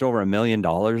think. Just over $1 million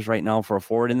right now for a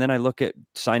forward. And then I look at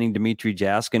signing Dmitry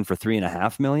Jaskin for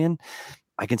 $3.5 million.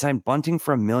 I can sign Bunting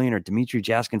for $1 million or Dmitry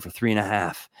Jaskin for $3.5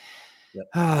 million.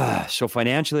 Yep. So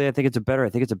financially, I think it's a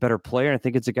better player. I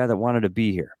think it's a guy that wanted to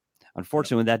be here.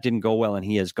 Unfortunately, when that didn't go well and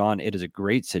he has gone, it is a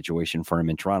great situation for him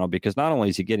in Toronto because not only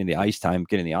is he getting the ice time,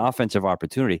 getting the offensive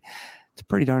opportunity, it's a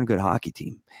pretty darn good hockey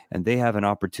team. And they have an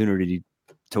opportunity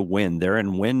to win. They're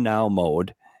in win now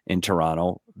mode in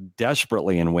Toronto,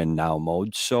 desperately in win now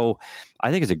mode. So I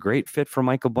think it's a great fit for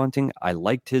Michael Bunting. I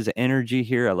liked his energy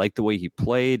here. I liked the way he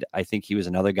played. I think he was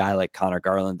another guy like Connor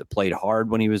Garland that played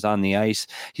hard when he was on the ice.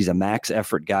 He's a max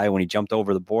effort guy when he jumped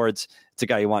over the boards. It's a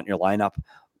guy you want in your lineup.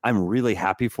 I'm really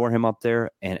happy for him up there,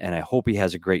 and I hope he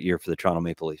has a great year for the Toronto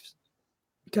Maple Leafs.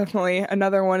 Definitely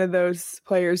another one of those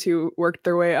players who worked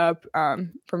their way up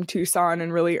from Tucson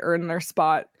and really earned their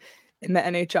spot in the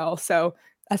NHL. So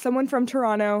as someone from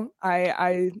Toronto,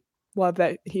 I love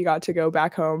that he got to go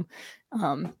back home.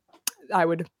 I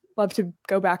would love to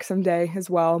go back someday as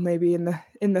well, maybe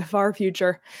in the far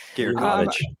future. Get your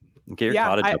cottage. Get your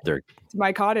cottage up there.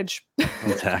 My cottage.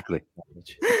 Exactly.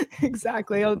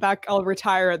 Exactly. I'll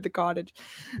retire at the cottage.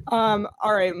 All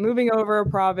right, moving over a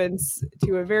province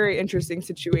to a very interesting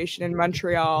situation in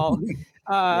Montreal.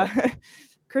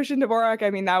 Christian Dvorak, I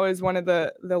mean, that was one of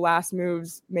the last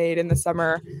moves made in the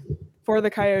summer for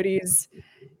the Coyotes.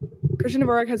 Christian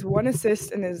Dvorak has 1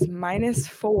 assist and is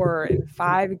 -4 in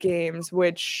 5 games,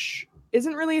 which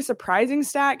isn't really a surprising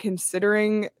stat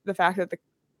considering the fact that the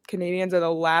Canadiens are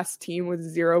the last team with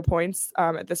 0 points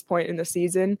at this point in the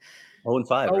season.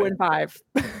 0-5. 0-5.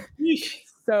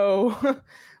 So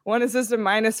 1 assist and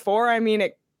 -4. I mean,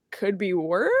 it could be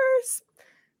worse.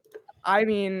 I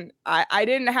mean, I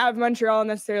didn't have Montreal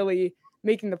necessarily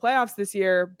making the playoffs this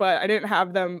year, but I didn't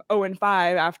have them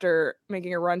 0-5 after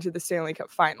making a run to the Stanley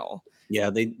Cup final. Yeah,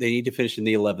 they need to finish in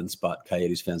the 11th spot,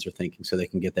 Coyotes fans are thinking, so they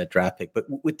can get that draft pick. But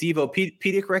with Devo,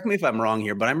 Peter, correct me if I'm wrong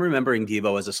here, but I'm remembering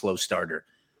Devo as a slow starter.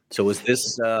 So is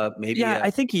this maybe? Yeah, I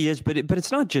think he is, but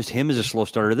it's not just him as a slow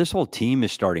starter. This whole team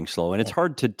is starting slow, and it's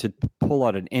hard to pull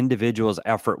out an individual's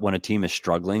effort when a team is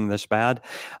struggling this bad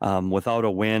without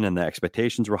a win, and the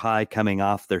expectations were high coming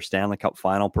off their Stanley Cup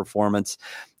final performance.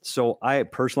 So I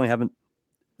personally haven't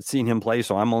seen him play,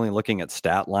 so I'm only looking at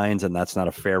stat lines, and that's not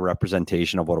a fair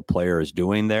representation of what a player is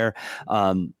doing there.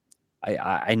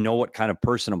 I know what kind of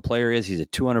person and player is. He's a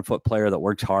 200-foot player that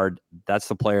works hard. That's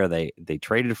the player they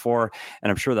traded for,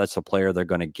 and I'm sure that's the player they're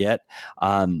going to get.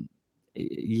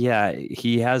 Yeah,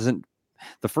 he hasn't.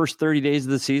 The first 30 days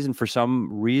of the season, for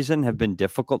some reason, have been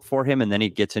difficult for him, and then he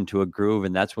gets into a groove,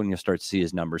 and that's when you'll start to see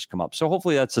his numbers come up. So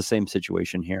hopefully that's the same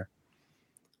situation here.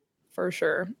 For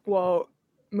sure. Well,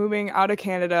 moving out of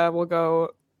Canada, we'll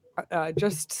go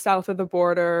just south of the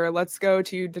border. Let's go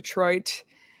to Detroit.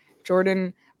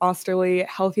 Jordan Osterley,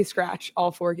 healthy scratch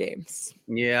all 4 games.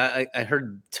 Yeah, I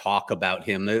heard talk about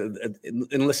him.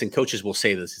 And listen, coaches will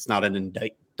say this. It's not an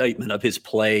indictment of his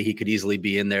play. He could easily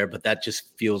be in there, but that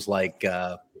just feels like,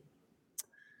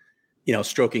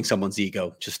 stroking someone's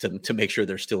ego just to make sure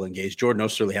they're still engaged. Jordan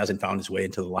Osterley hasn't found his way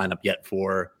into the lineup yet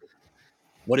for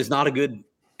what is not a good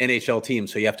NHL team.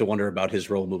 So you have to wonder about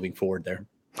his role moving forward there.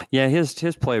 Yeah, his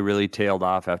play really tailed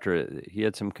off after he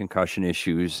had some concussion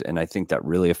issues, and I think that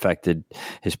really affected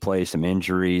his play, some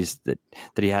injuries that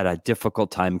he had a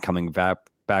difficult time coming back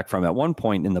from. At one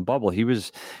point in the bubble, he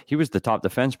was the top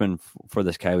defenseman for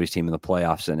this Coyotes team in the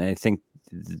playoffs, and I think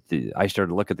I started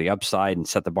to look at the upside and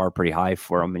set the bar pretty high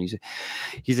for him. And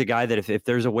he's a guy that if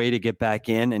there's a way to get back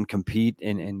in and compete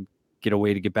and get a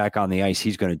way to get back on the ice,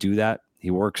 he's going to do that.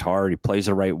 He works hard. He plays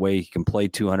the right way. He can play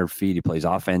 200 feet. He plays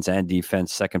offense and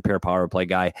defense, second pair power play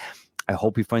guy. I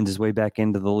hope he finds his way back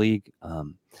into the league.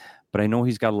 But I know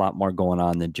he's got a lot more going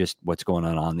on than just what's going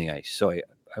on the ice. So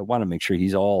I want to make sure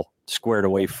he's all squared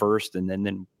away first, and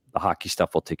then the hockey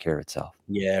stuff will take care of itself.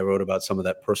 Yeah, I wrote about some of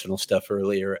that personal stuff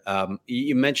earlier.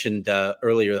 You mentioned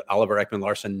earlier Oliver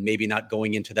Ekman-Larsson maybe not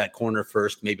going into that corner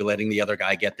first, maybe letting the other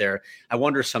guy get there. I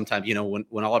wonder sometimes,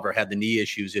 when Oliver had the knee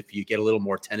issues, if you get a little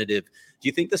more tentative, do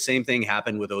you think the same thing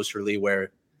happened with Osterley,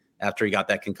 where after he got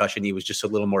that concussion, he was just a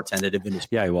little more tentative in his?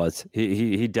 Yeah, he was.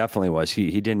 He definitely was.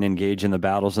 He didn't engage in the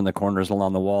battles in the corners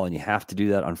along the wall, and you have to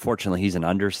do that. Unfortunately, he's an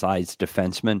undersized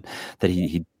defenseman that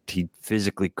he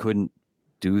physically couldn't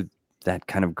do that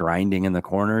kind of grinding in the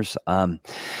corners.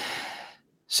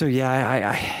 So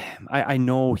yeah, I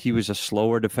know he was a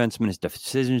slower defenseman. His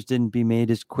decisions didn't be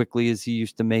made as quickly as he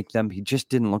used to make them. He just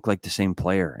didn't look like the same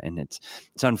player, and it's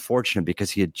unfortunate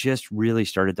because he had just really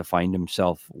started to find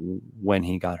himself when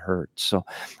he got hurt. So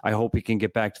I hope he can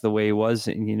get back to the way he was.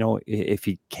 And if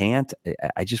he can't,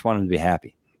 I just want him to be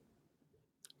happy.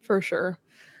 For sure.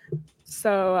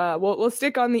 So we'll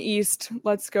stick on the East.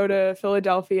 Let's go to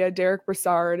Philadelphia. Derek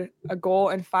Brassard, a goal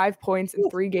and 5 points in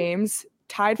 3 games.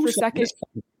 Tied for second.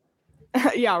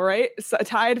 Yeah, right. So,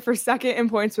 tied for second in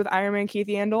points with Ironman Keith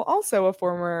Yandle, also a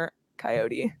former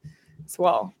Coyote as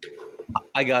well.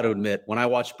 I got to admit, when I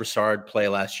watched Brassard play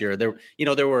last year, there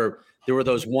were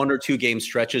those 1 or 2 game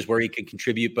stretches where he could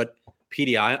contribute. But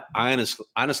PD, I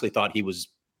honestly thought he was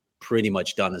pretty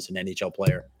much done as an NHL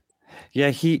player. Yeah,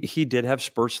 he did have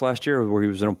spurts last year where he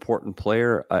was an important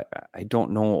player. I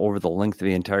don't know over the length of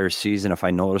the entire season if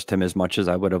I noticed him as much as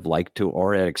I would have liked to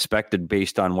or had expected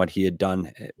based on what he had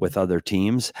done with other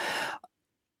teams.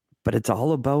 But it's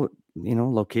all about,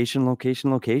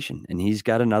 location. And he's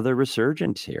got another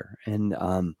resurgence here. And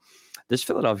this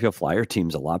Philadelphia Flyer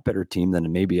team's a lot better team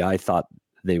than maybe I thought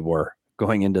they were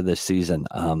going into this season.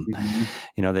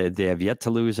 They have yet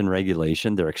to lose in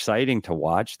regulation. They're exciting to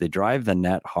watch. They drive the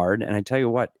net hard. And I tell you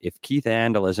what, if Keith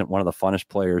Yandle isn't one of the funnest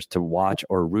players to watch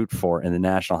or root for in the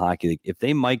National Hockey League, if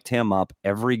they mic'd him up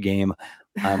every game,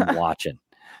 I'm watching.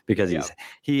 Because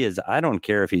he is, I don't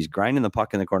care if he's grinding the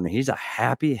puck in the corner. He's a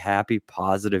happy,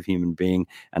 positive human being.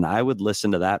 And I would listen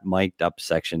to that mic'd up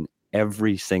section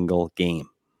every single game.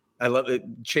 I love it.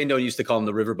 Shane Doan used to call him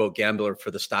the riverboat gambler for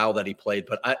the style that he played.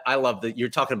 But I love that you're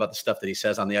talking about the stuff that he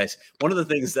says on the ice. One of the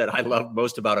things that I love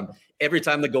most about him, every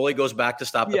time the goalie goes back to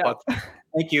stop the puck,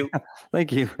 thank you.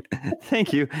 Thank you.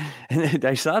 Thank you. And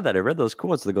I saw that. I read those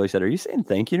quotes. The goalie said, "Are you saying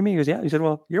thank you to me?" He goes, "Yeah." He said,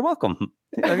 "Well, you're welcome."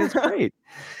 That's great.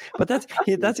 But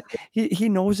he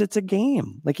knows it's a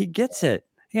game. Like, he gets it.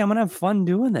 Hey, I'm going to have fun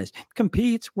doing this.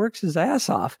 Competes, works his ass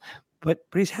off, but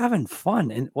he's having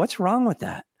fun. And what's wrong with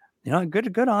that?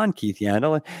 Good on Keith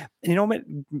Yandle.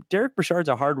 Derek Brassard's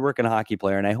a hard-working hockey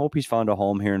player, and I hope he's found a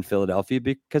home here in Philadelphia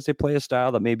because they play a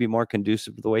style that may be more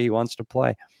conducive to the way he wants to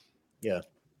play. Yeah,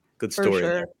 good story. For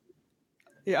sure.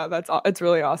 Yeah, it's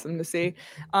really awesome to see.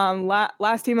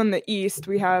 Last team on the East,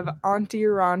 we have Antti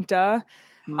Raanta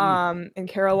in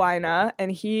Carolina,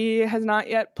 and he has not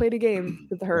yet played a game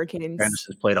with the Hurricanes. Brandis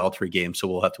has played all 3 games, so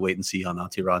we'll have to wait and see on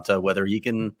Antti Raanta whether he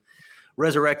can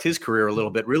resurrect his career a little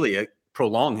bit, really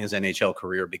prolong his NHL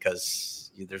career,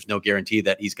 because there's no guarantee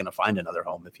that he's going to find another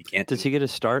home if he can't. Does he get a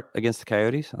start against the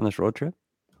Coyotes on this road trip?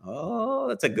 Oh,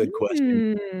 that's a good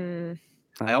question.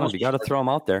 I almost got to throw him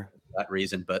out there for that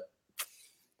reason, but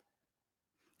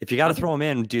if you got to throw him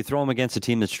in, do you throw him against a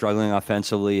team that's struggling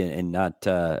offensively and not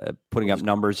putting up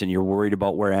numbers, and you're worried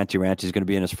about where Antti Raanta is going to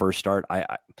be in his first start?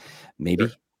 Maybe.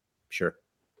 Sure.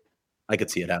 I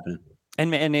could see it happening.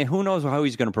 And who knows how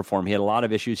he's going to perform. He had a lot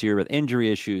of issues here with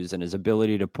injury issues and his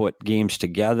ability to put games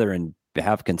together and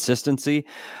have consistency.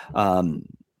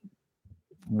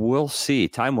 We'll see.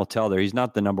 Time will tell there. He's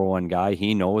not the number one guy.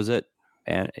 He knows it.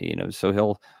 And,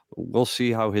 so we'll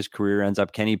see how his career ends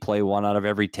up. Can he play 1 out of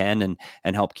every 10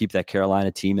 and help keep that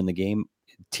Carolina team in the game?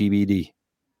 TBD.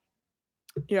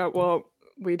 Yeah, well,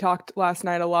 we talked last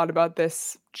night a lot about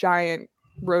this giant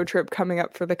road trip coming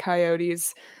up for the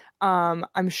Coyotes.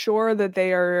 I'm sure that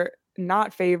they are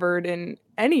not favored in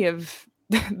any of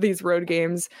these road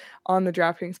games on the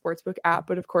DraftKings Sportsbook app.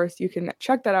 But of course, you can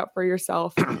check that out for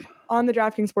yourself on the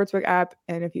DraftKings Sportsbook app.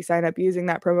 And if you sign up using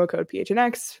that promo code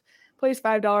PHNX, place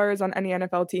 $5 on any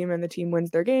NFL team and the team wins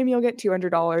their game, you'll get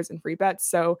 $200 in free bets.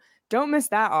 So don't miss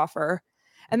that offer.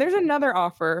 And there's another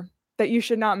offer that you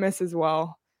should not miss as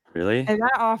well. Really? And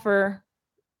that offer,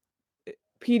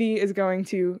 PD is going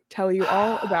to tell you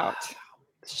all about.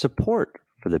 Support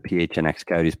for the PHNX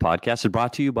Coyotes podcast is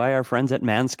brought to you by our friends at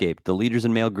Manscaped, the leaders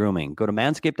in male grooming. Go to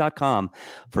manscaped.com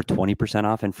for 20%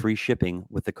 off and free shipping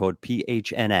with the code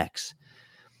PHNX.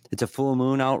 It's a full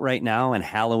moon out right now, and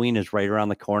Halloween is right around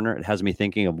the corner. It has me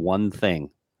thinking of one thing: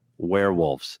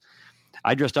 werewolves.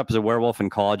 I dressed up as a werewolf in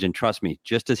college, and trust me,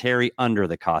 just as hairy under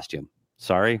the costume.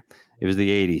 Sorry, it was the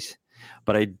 80s.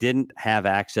 But I didn't have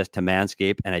access to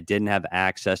Manscaped, and I didn't have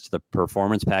access to the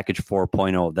Performance Package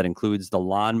 4.0 that includes the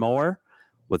lawnmower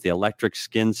with the electric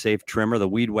skin-safe trimmer, the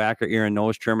Weed Whacker ear and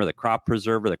nose trimmer, the Crop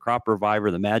Preserver, the Crop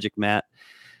Reviver, the Magic Mat,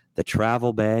 the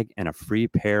travel bag, and a free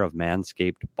pair of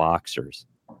Manscaped boxers.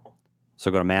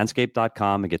 So go to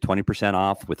manscaped.com and get 20%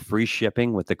 off with free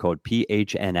shipping with the code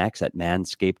PHNX at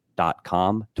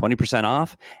manscaped.com. 20%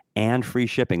 off and free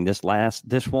shipping. This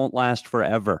won't last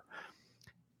forever.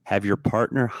 Have your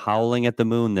partner howling at the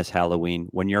moon this Halloween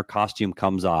when your costume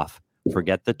comes off.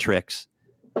 Forget the tricks.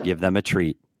 Give them a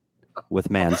treat with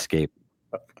Manscaped.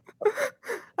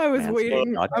 I was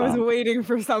waiting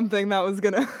for something that was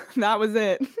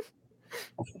it.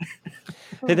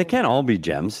 Hey, they can't all be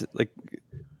gems. Like,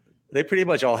 they pretty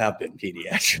much all have been, PD,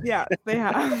 actually. Yeah, they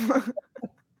have.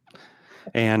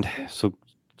 And so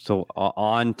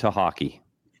on to hockey.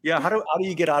 Yeah, how do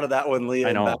you get out of that one, Lee?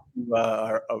 I know.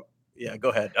 Yeah, go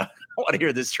ahead. I want to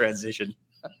hear this transition.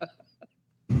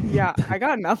 Yeah, I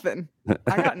got nothing.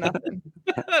 I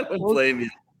don't blame you.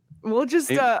 We'll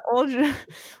just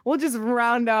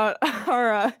round out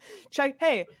our check.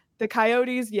 Hey, the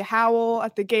Coyotes, you howl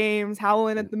at the games,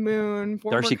 howling at the moon.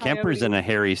 Darcy Kemper's in a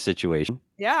hairy situation.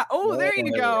 Yeah. Oh, there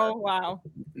you go. Wow.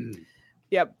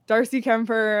 Yep. Darcy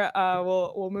Kemper.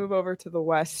 We'll move over to the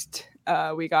West.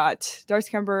 We got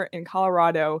Darcy Kemper in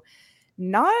Colorado.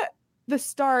 Not the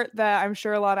start that I'm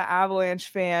sure a lot of Avalanche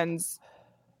fans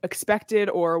expected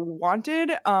or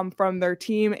wanted from their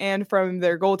team and from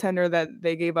their goaltender that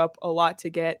they gave up a lot to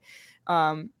get.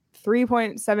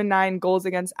 3.79 goals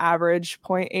against average,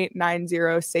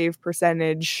 0.890 save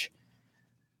percentage.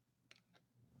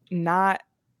 Not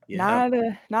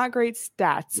great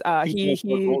stats. He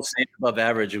goals saved above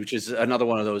average, which is another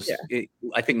one of those. Yeah.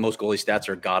 I think most goalie stats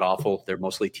are god awful. They're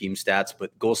mostly team stats,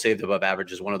 but goals saved above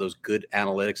average is one of those good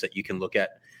analytics that you can look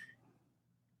at.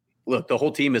 Look, the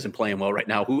whole team isn't playing well right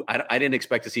now. I didn't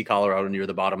expect to see Colorado near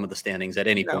the bottom of the standings at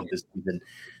any point this season,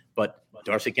 but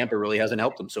Darcy Kemper really hasn't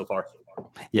helped them so far.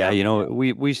 Yeah,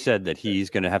 we said that he's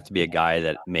going to have to be a guy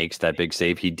that makes that big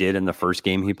save. He did in the first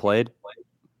game he played.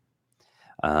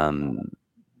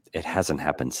 It hasn't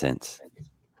happened since.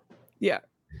 Yeah.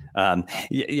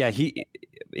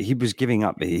 He was giving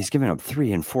up. He's giving up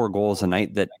 3 and 4 goals a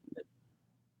night that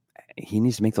he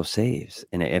needs to make those saves.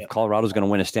 And if Colorado's going to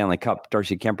win a Stanley Cup,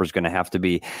 Darcy Kemper's going to have to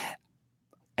be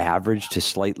average to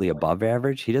slightly above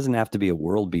average. He doesn't have to be a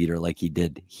world beater like he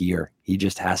did here. He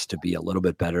just has to be a little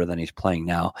bit better than he's playing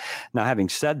now. Now, having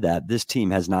said that, this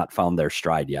team has not found their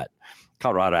stride yet.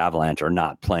 Colorado Avalanche are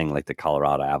not playing like the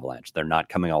Colorado Avalanche. They're not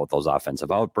coming out with those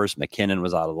offensive outbursts. McKinnon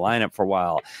was out of the lineup for a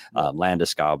while.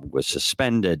 Landeskog was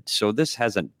suspended. So this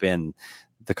hasn't been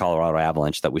the Colorado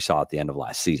Avalanche that we saw at the end of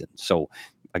last season. So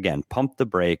again, pump the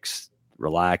brakes,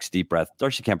 relax, deep breath.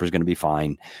 Darcy Kemper is going to be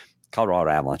fine. Colorado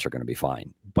Avalanche are going to be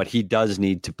fine. But he does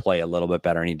need to play a little bit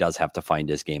better, and he does have to find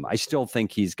his game. I still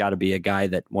think he's got to be a guy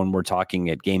that when we're talking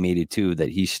at game 82, that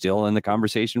he's still in the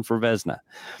conversation for Vezina.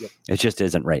 Yep. It just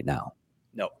isn't right now.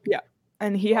 No. Yeah.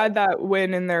 And he had that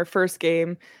win in their first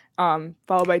game,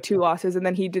 followed by 2 losses. And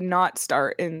then he did not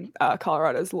start in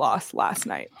Colorado's loss last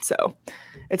night. So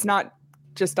it's not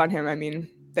just on him. I mean,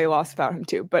 they lost without him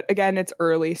too. But again, it's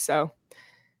early. So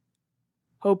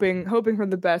hoping for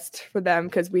the best for them,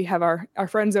 because we have our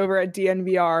friends over at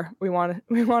DNVR. We want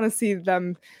to see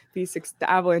them the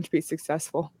Avalanche be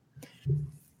successful.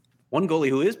 One goalie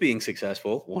who is being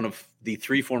successful, one of the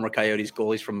 3 former Coyotes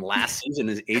goalies from last season,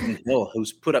 is Adin Hill,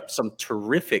 who's put up some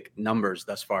terrific numbers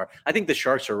thus far. I think the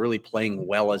Sharks are really playing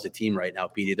well as a team right now,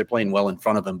 PD. They're playing well in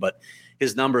front of him, but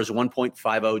his numbers, 1.50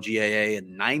 GAA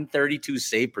and 932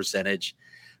 save percentage.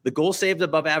 The goal saved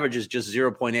above average is just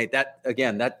 0.8.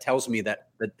 That tells me that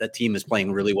the team is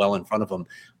playing really well in front of them.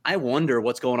 I wonder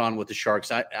what's going on with the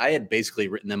Sharks. I had basically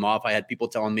written them off. I had people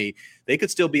telling me they could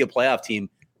still be a playoff team.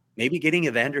 Maybe getting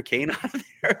Evander Kane out of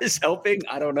there is helping.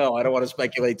 I don't know. I don't want to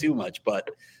speculate too much, but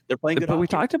they're playing good. But we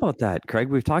talked about that, Craig.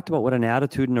 We've talked about what an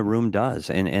attitude in a room does.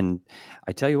 And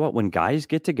I tell you what, when guys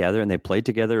get together and they play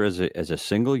together as a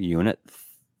single unit,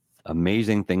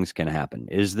 amazing things can happen.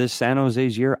 Is this San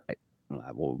Jose's year?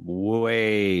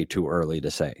 Way too early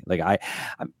to say. Like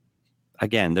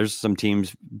again, there's some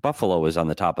teams. Buffalo is on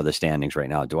the top of the standings right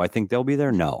now. Do I think they'll be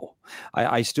there? No.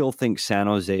 I still think San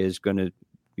Jose is going to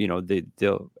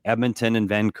the Edmonton and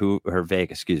Vancouver or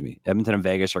Vegas, Edmonton and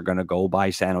Vegas are going to go by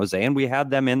San Jose, and we have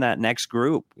them in that next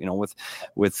group.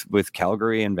 With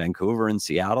Calgary and Vancouver and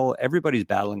Seattle, everybody's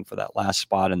battling for that last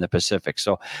spot in the Pacific.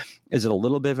 So, is it a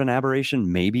little bit of an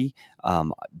aberration? Maybe.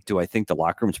 Do I think the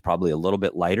locker room's probably a little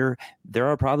bit lighter? There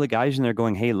are probably guys in there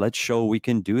going, "Hey, let's show we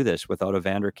can do this without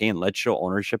Evander Kane. Let's show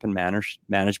ownership and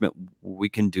management we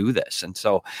can do this." And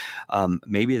so,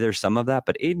 maybe there's some of that.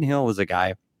 But Adin Hill was a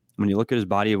guy. When you look at his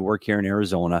body of work here in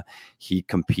Arizona, he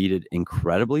competed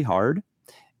incredibly hard.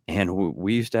 And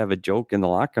we used to have a joke in the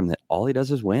locker room that all he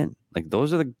does is win. Like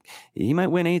he might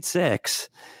win 8-6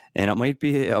 and it might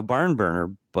be a barn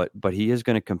burner, but he is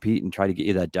going to compete and try to get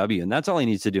you that W. And that's all he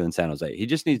needs to do in San Jose. He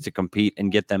just needs to compete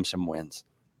and get them some wins.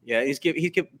 Yeah, he's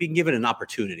being given an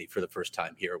opportunity for the first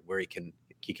time here where he can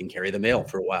carry the mail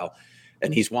for a while.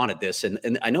 And he's wanted this.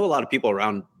 And I know a lot of people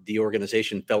around the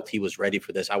organization felt he was ready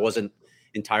for this. I wasn't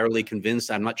entirely convinced.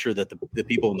 I'm not sure that the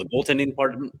people in the goaltending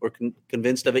department were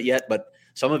convinced of it yet, but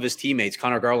some of his teammates,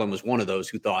 Connor Garland was one of those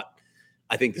who thought,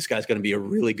 I think this guy's going to be a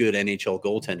really good NHL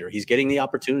goaltender. He's getting the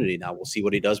opportunity now. We'll see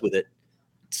what he does with it.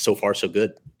 So far, so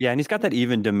good. Yeah, and he's got that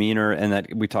even demeanor, and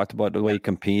that we talked about the way he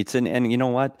competes. And you know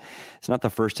what? It's not the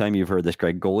first time you've heard this,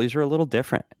 Greg. Goalies are a little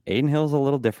different. Adin Hill's a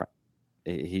little different.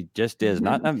 He just is.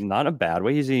 Not a bad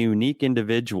way. He's a unique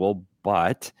individual,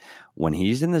 but when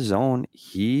he's in the zone,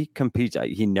 he competes.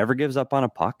 He never gives up on a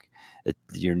puck.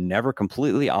 You're never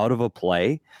completely out of a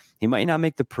play. He might not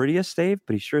make the prettiest save,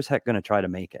 but he's sure as heck going to try to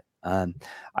make it.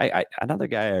 Another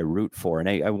guy I root for, and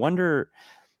I wonder,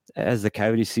 as the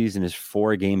Coyote season is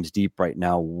 4 games deep right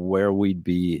now, where we'd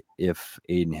be if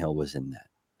Adin Hill was in that,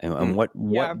 and what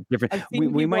different.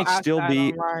 We might still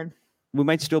be. Online. We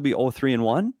might still be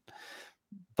 0-3-1,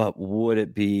 but would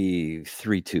it be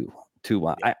 3-2?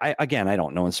 2-1. I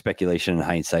don't know, in speculation and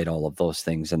hindsight, all of those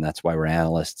things, and that's why we're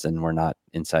analysts and we're not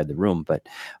inside the room. But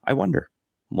I wonder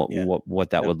what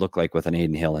that would look like with an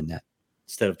Adin Hill in net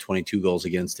instead of 22 goals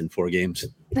against in 4 games.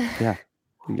 Yeah,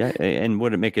 and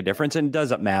would it make a difference? And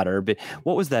does it matter? But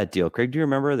what was that deal, Craig? Do you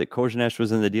remember that Kozinesh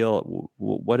was in the deal?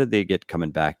 What did they get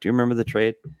coming back? Do you remember the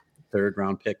trade? 3rd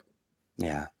round pick.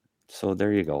 Yeah. So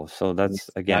there you go. So that's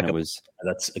again,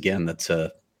 that's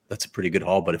a pretty good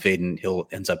haul. But if Adin Hill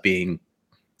ends up being,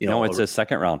 it's a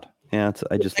 2nd round. Yeah,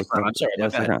 I just looked. I'm sorry, yeah,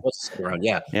 2nd round.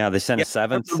 Yeah, they sent a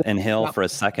 7th and Hill for a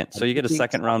 2nd, so you get a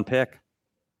 2nd round pick.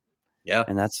 Yeah,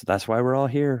 and that's why we're all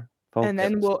here, folks. And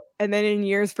then in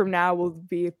years from now, we'll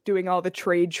be doing all the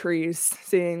trade trees,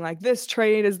 seeing like this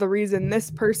trade is the reason this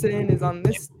person is on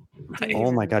this. Right.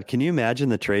 Oh my God! Can you imagine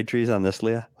the trade trees on this,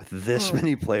 Leah, with this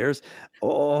many players?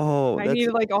 Oh, I need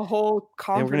like a whole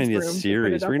conference. We're gonna need a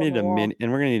series. We're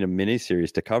gonna need a mini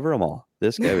series to cover them all.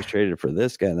 This guy was traded for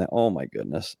this guy, and that. Oh my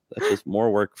goodness, that's just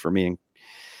more work for me.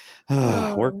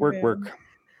 Work.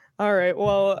 All right.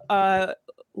 Well,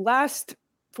 last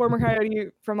former Coyote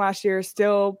from last year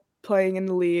still playing in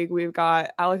the league. We've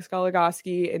got Alex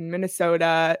Goligoski in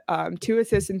Minnesota. 2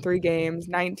 assists in 3 games,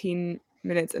 19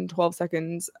 minutes and 12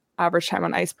 seconds average time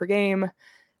on ice per game.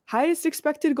 Highest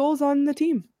expected goals on the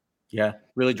team. Yeah,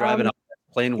 really driving up,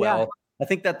 playing well. Yeah. I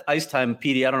think that ice time,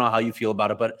 Petey, I don't know how you feel about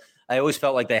it, but I always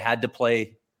felt like they had to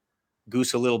play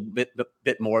Goose a little bit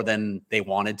more than they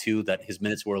wanted to, that his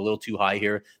minutes were a little too high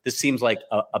here. This seems like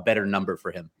a better number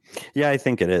for him. Yeah, I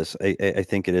think it is. I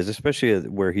think it is, especially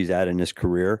where he's at in his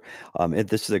career.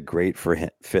 This is a great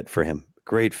fit for him.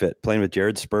 Great fit, playing with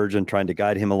Jared Spurgeon, trying to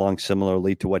guide him along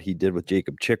similarly to what he did with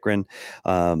Jacob Chychrun.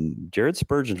 Jared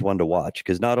Spurgeon's one to watch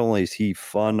because not only is he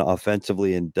fun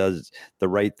offensively and does the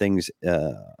right things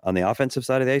on the offensive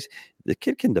side of the ice, the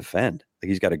kid can defend. Like,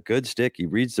 he's got a good stick. He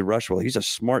reads the rush well. He's a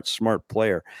smart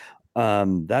player.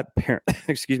 That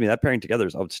pairing together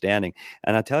is outstanding.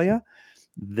 And I tell you,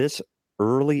 this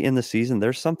early in the season,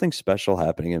 there's something special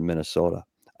happening in Minnesota.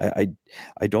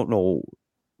 I don't know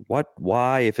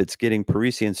why, if it's getting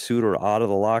Parise and Suter out of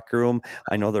the locker room.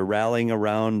 I know they're rallying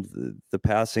around the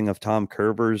passing of Tom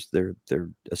Kurvers, their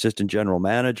assistant general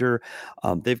manager.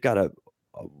 They've got a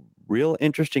real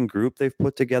interesting group they've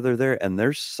put together there, and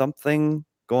there's something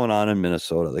going on in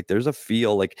Minnesota. Like, there's a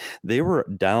feel like they were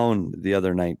down the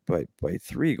other night by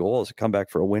 3 goals to come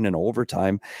back for a win in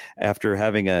overtime after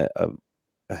having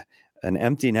an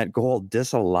empty net goal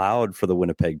disallowed for the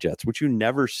Winnipeg Jets, which you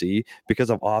never see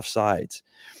because of offsides.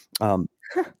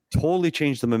 Totally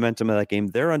changed the momentum of that game.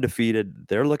 They're undefeated.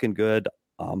 They're looking good.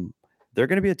 They're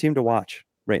going to be a team to watch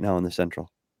right now in the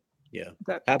Central. Yeah.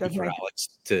 Happy for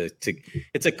Alex to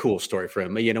it's a cool story for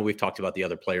him. We've talked about the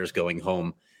other players going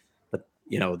home, but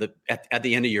you know, at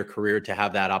the end of your career to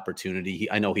have that opportunity.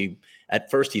 I know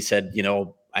at first he said, you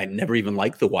know, I never even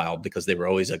liked the Wild because they were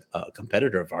always a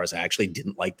competitor of ours. I actually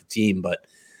didn't like the team, but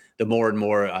the more and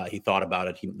more he thought about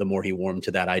it, the more he warmed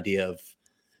to that idea of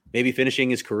maybe finishing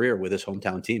his career with his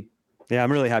hometown team. Yeah,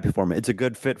 I'm really happy for him. It's a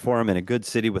good fit for him in a good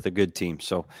city with a good team.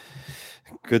 So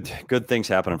good things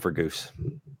happening for Goose.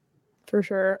 For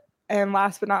sure. And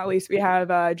last but not least, we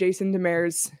have Jason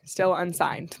Demers still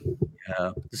unsigned.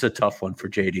 Yeah, it's a tough one for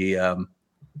JD.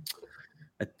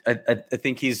 I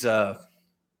think he's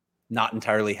not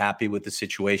entirely happy with the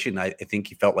situation. I think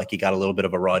he felt like he got a little bit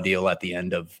of a raw deal at the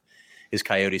end of his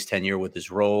Coyotes tenure with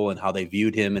his role and how they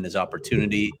viewed him and his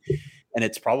opportunity. And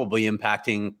it's probably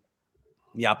impacting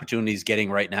the opportunity he's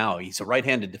getting right now. He's a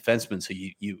right-handed defenseman, so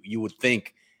you would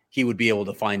think he would be able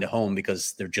to find a home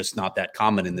because they're just not that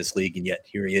common in this league. And yet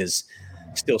here he is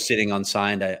still sitting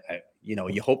unsigned.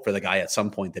 You hope for the guy at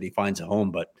some point that he finds a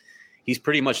home, but he's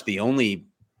pretty much the only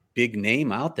big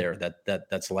name out there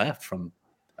that's left from.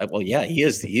 Well, yeah, he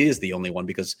is the only one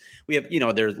because we have,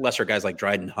 there's lesser guys like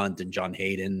Dryden Hunt and John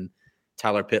Hayden,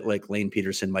 Tyler Pitlick, Lane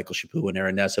Peterson, Michael Chaput, and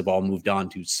Aaron Ness have all moved on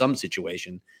to some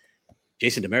situation.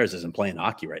 Jason Demers isn't playing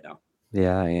hockey right now.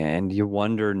 Yeah, and you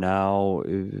wonder now.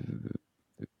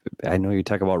 I know you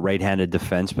talk about right-handed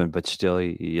defensemen, but still,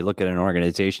 you look at an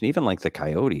organization, even like the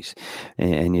Coyotes,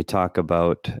 and you talk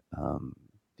about,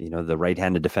 the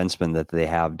right-handed defenseman that they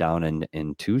have down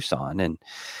in Tucson, and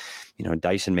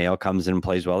Dyson Mayo comes in and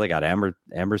plays well. They got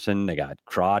Emerson, they got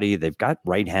Crotty. They've got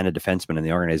right-handed defensemen in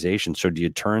the organization. So do you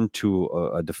turn to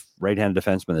a right-handed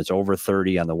defenseman that's over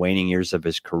 30 on the waning years of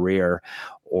his career,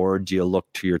 or do you look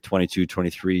to your 22,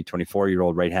 23,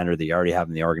 24-year-old right-hander that you already have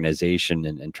in the organization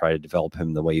and try to develop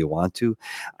him the way you want to?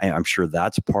 I'm sure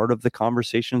that's part of the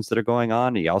conversations that are going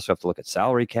on. You also have to look at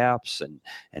salary caps and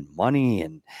money,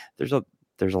 and there's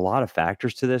a lot of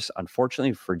factors to this.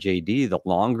 Unfortunately for JD, the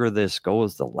longer this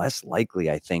goes, the less likely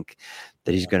I think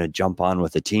that he's going to jump on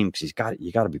with the team because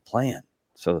you got to be playing.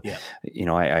 So,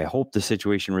 I hope the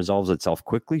situation resolves itself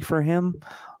quickly for him.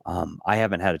 I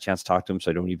haven't had a chance to talk to him, so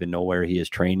I don't even know where he is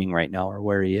training right now or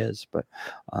where he is. But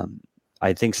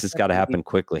I think this has got to happen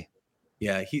quickly.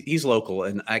 Yeah, he's local,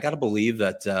 and I got to believe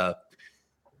that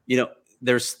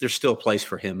there's still a place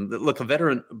for him. Look, a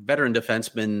veteran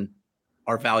defenseman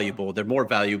are valuable. They're more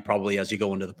valued probably as you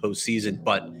go into the postseason.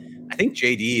 But I think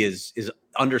JD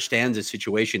understands the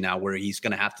situation now where he's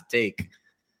going to have to take,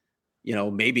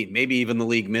 maybe even the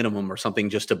league minimum or something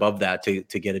just above that to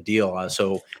get a deal.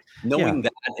 So knowing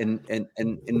that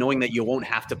and knowing that you won't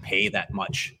have to pay that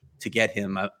much to get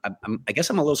him, I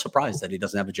guess I'm a little surprised that he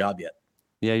doesn't have a job yet.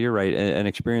 Yeah, you're right. An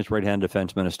experienced right-hand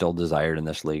defenseman is still desired in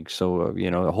this league. So,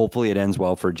 hopefully it ends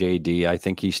well for JD. I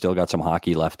think he's still got some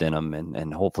hockey left in him,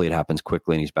 and hopefully it happens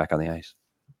quickly and he's back on the ice.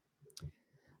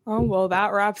 Oh, well,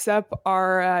 that wraps up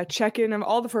our check-in of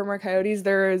all the former Coyotes.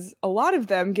 There is a lot of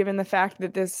them, given the fact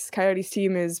that this Coyotes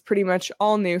team is pretty much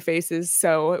all new faces.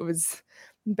 So it was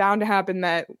bound to happen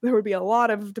that there would be a lot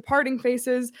of departing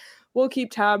faces. We'll keep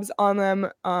tabs on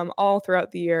them all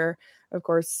throughout the year. Of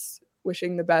course,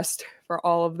 wishing the best for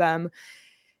all of them.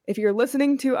 If you're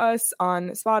listening to us on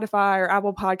Spotify or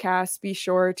Apple Podcasts, be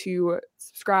sure to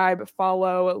subscribe,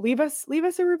 follow, leave us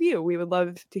a review. We would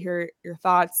love to hear your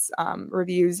thoughts.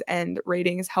 Reviews and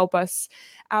ratings help us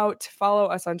out. Follow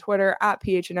us on Twitter at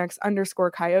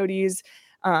PHNX_Coyotes.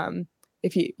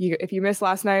 If you missed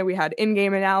last night, we had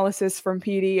in-game analysis from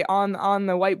PD on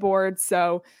the whiteboard.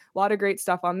 So a lot of great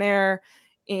stuff on there.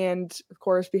 And of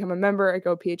course, become a member at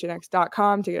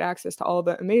gophnx.com to get access to all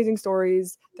the amazing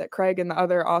stories that Craig and the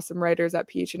other awesome writers at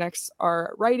PHNX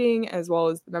are writing, as well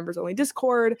as the members only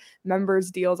Discord, members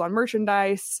deals on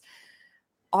merchandise,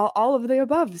 all of the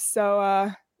above.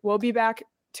 So we'll be back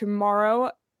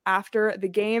tomorrow after the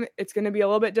game. It's going to be a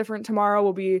little bit different tomorrow.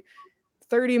 We'll be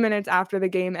 30 minutes after the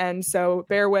game ends. So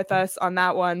bear with us on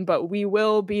that one, but we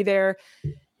will be there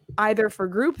either for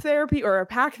group therapy or a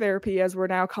pack therapy, as we're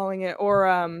now calling it,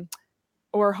 or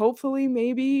hopefully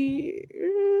maybe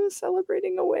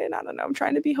celebrating a win. I don't know. I'm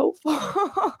trying to be hopeful.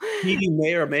 He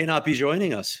may or may not be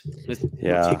joining us.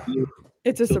 Yeah.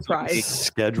 It's a surprise.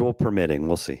 Schedule permitting.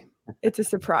 We'll see. It's a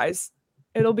surprise.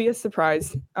 It'll be a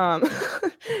surprise.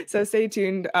 So stay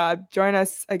tuned. Join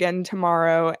us again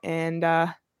tomorrow. And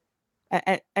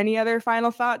any other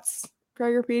final thoughts,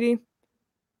 Craig or Petey?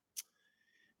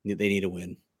 They need a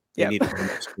win. They need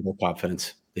more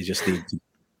confidence. They just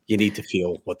you need to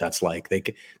feel what that's like.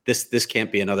 This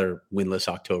can't be another winless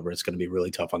October. It's going to be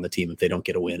really tough on the team if they don't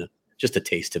get a win. Just a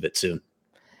taste of it soon.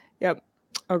 Yep.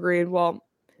 Agreed. Well,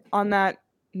 on that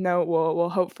note, we'll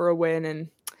hope for a win and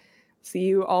see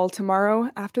you all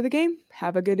tomorrow after the game.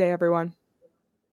 Have a good day, everyone.